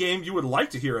have a game you would like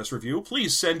to hear us review,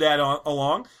 please send that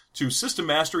along to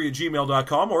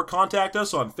systemmastery@gmail.com or contact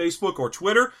us on Facebook or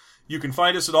Twitter. You can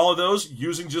find us at all of those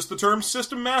using just the term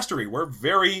System Mastery. We're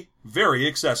very, very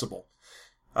accessible.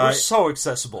 We're so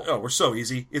accessible. Oh, we're so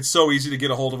easy. It's so easy to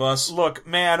get a hold of us. Look,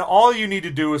 man, all you need to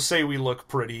do is say we look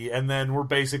pretty, and then we're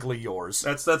basically yours.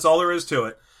 That's all there is to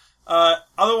it.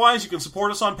 Otherwise, you can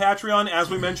support us on Patreon, as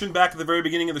we mentioned back at the very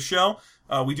beginning of the show.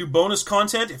 We do bonus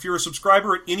content. If you're a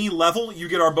subscriber at any level, you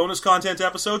get our bonus content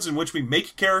episodes in which we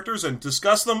make characters and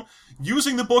discuss them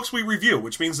using the books we review,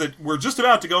 which means that we're just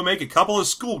about to go make a couple of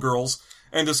schoolgirls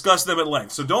and discuss them at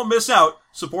length. So don't miss out.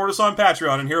 Support us on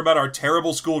Patreon and hear about our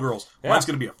terrible schoolgirls. Yeah. Mine's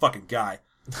going to be a fucking guy.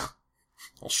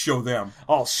 I'll show them.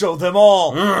 I'll show them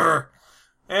all. Urgh.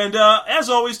 And as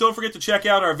always, don't forget to check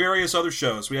out our various other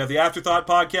shows. We have the Afterthought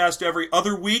podcast every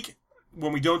other week.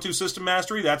 when we don't do System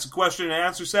Mastery, that's a question and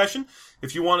answer session.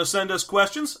 If you want to send us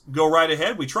questions, go right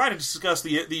ahead. We try to discuss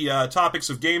the topics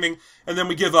of gaming, and then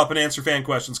we give up and answer fan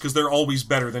questions, because they're always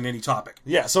better than any topic.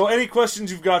 Yeah, so any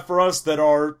questions you've got for us that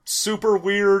are super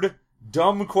weird,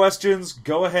 dumb questions,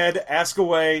 go ahead, ask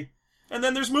away. And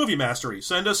then there's Movie Mastery.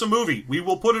 Send us a movie. We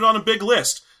will put it on a big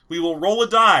list. We will roll a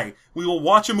die. We will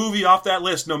watch a movie off that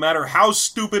list, no matter how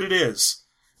stupid it is.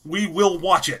 We will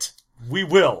watch it. We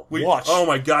will watch. Oh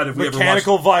my god, if we ever watch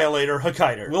Mechanical Violator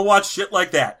Hokkaido. We'll watch shit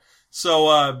like that.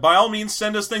 So, by all means,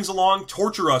 send us things along.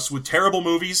 Torture us with terrible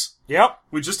movies. Yep.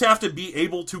 We just have to be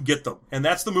able to get them. And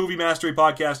that's the Movie Mastery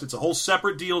Podcast. It's a whole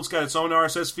separate deal. It's got its own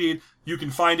RSS feed. You can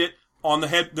find it on the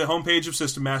homepage of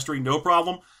System Mastery. No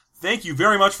problem. Thank you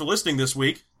very much for listening this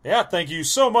week. Yeah, thank you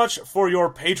so much for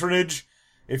your patronage.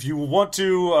 If you want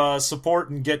to support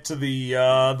and get to the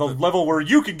level where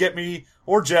you can get me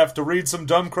or Jeff to read some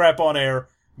dumb crap on air,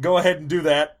 go ahead and do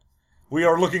that. We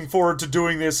are looking forward to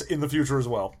doing this in the future as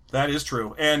well. That is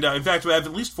true. And in fact, we have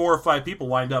at least 4 or 5 people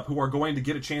lined up who are going to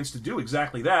get a chance to do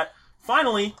exactly that.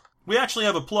 Finally, we actually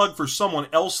have a plug for someone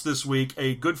else this week,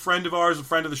 a good friend of ours, a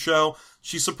friend of the show.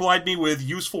 She supplied me with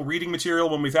useful reading material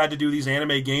when we've had to do these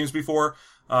anime games before.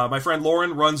 My friend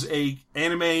Lauren runs a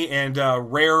anime and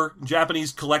rare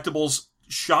Japanese collectibles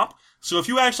shop. So if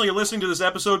you actually are listening to this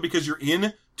episode because you're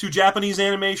into Japanese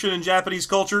animation and Japanese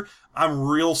culture, I'm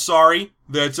real sorry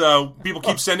that people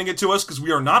keep sending it to us, because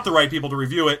we are not the right people to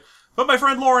review it. But my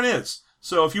friend Lauren is.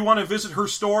 So if you want to visit her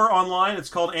store online, it's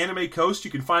called Anime Coast.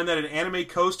 You can find that at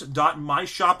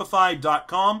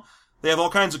animecoast.myshopify.com. They have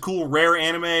all kinds of cool, rare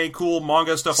anime, cool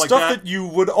manga, stuff like that. Stuff that you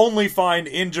would only find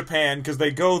in Japan, because they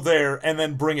go there and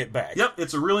then bring it back. Yep,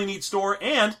 it's a really neat store,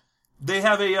 and they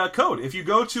have a code. If you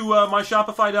go to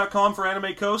myshopify.com for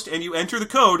Anime Coast, and you enter the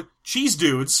code, Cheese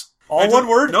Dudes. All one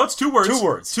word? No, it's 2 words. 2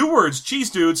 words. 2 words, Cheese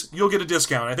Dudes, you'll get a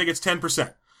discount. I think it's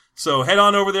 10%. So head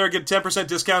on over there, get a 10%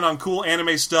 discount on cool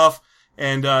anime stuff,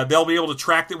 and they'll be able to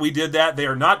track that we did that. They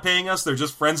are not paying us, they're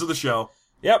just friends of the show.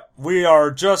 Yep, we are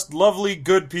just lovely,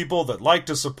 good people that like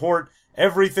to support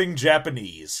everything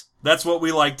Japanese. That's what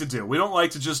we like to do. We don't like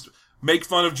to just make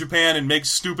fun of Japan and make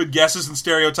stupid guesses and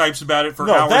stereotypes about it for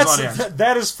hours on end.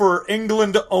 That is for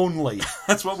England only.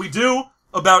 That's what we do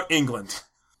about England.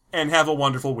 And have a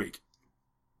wonderful week.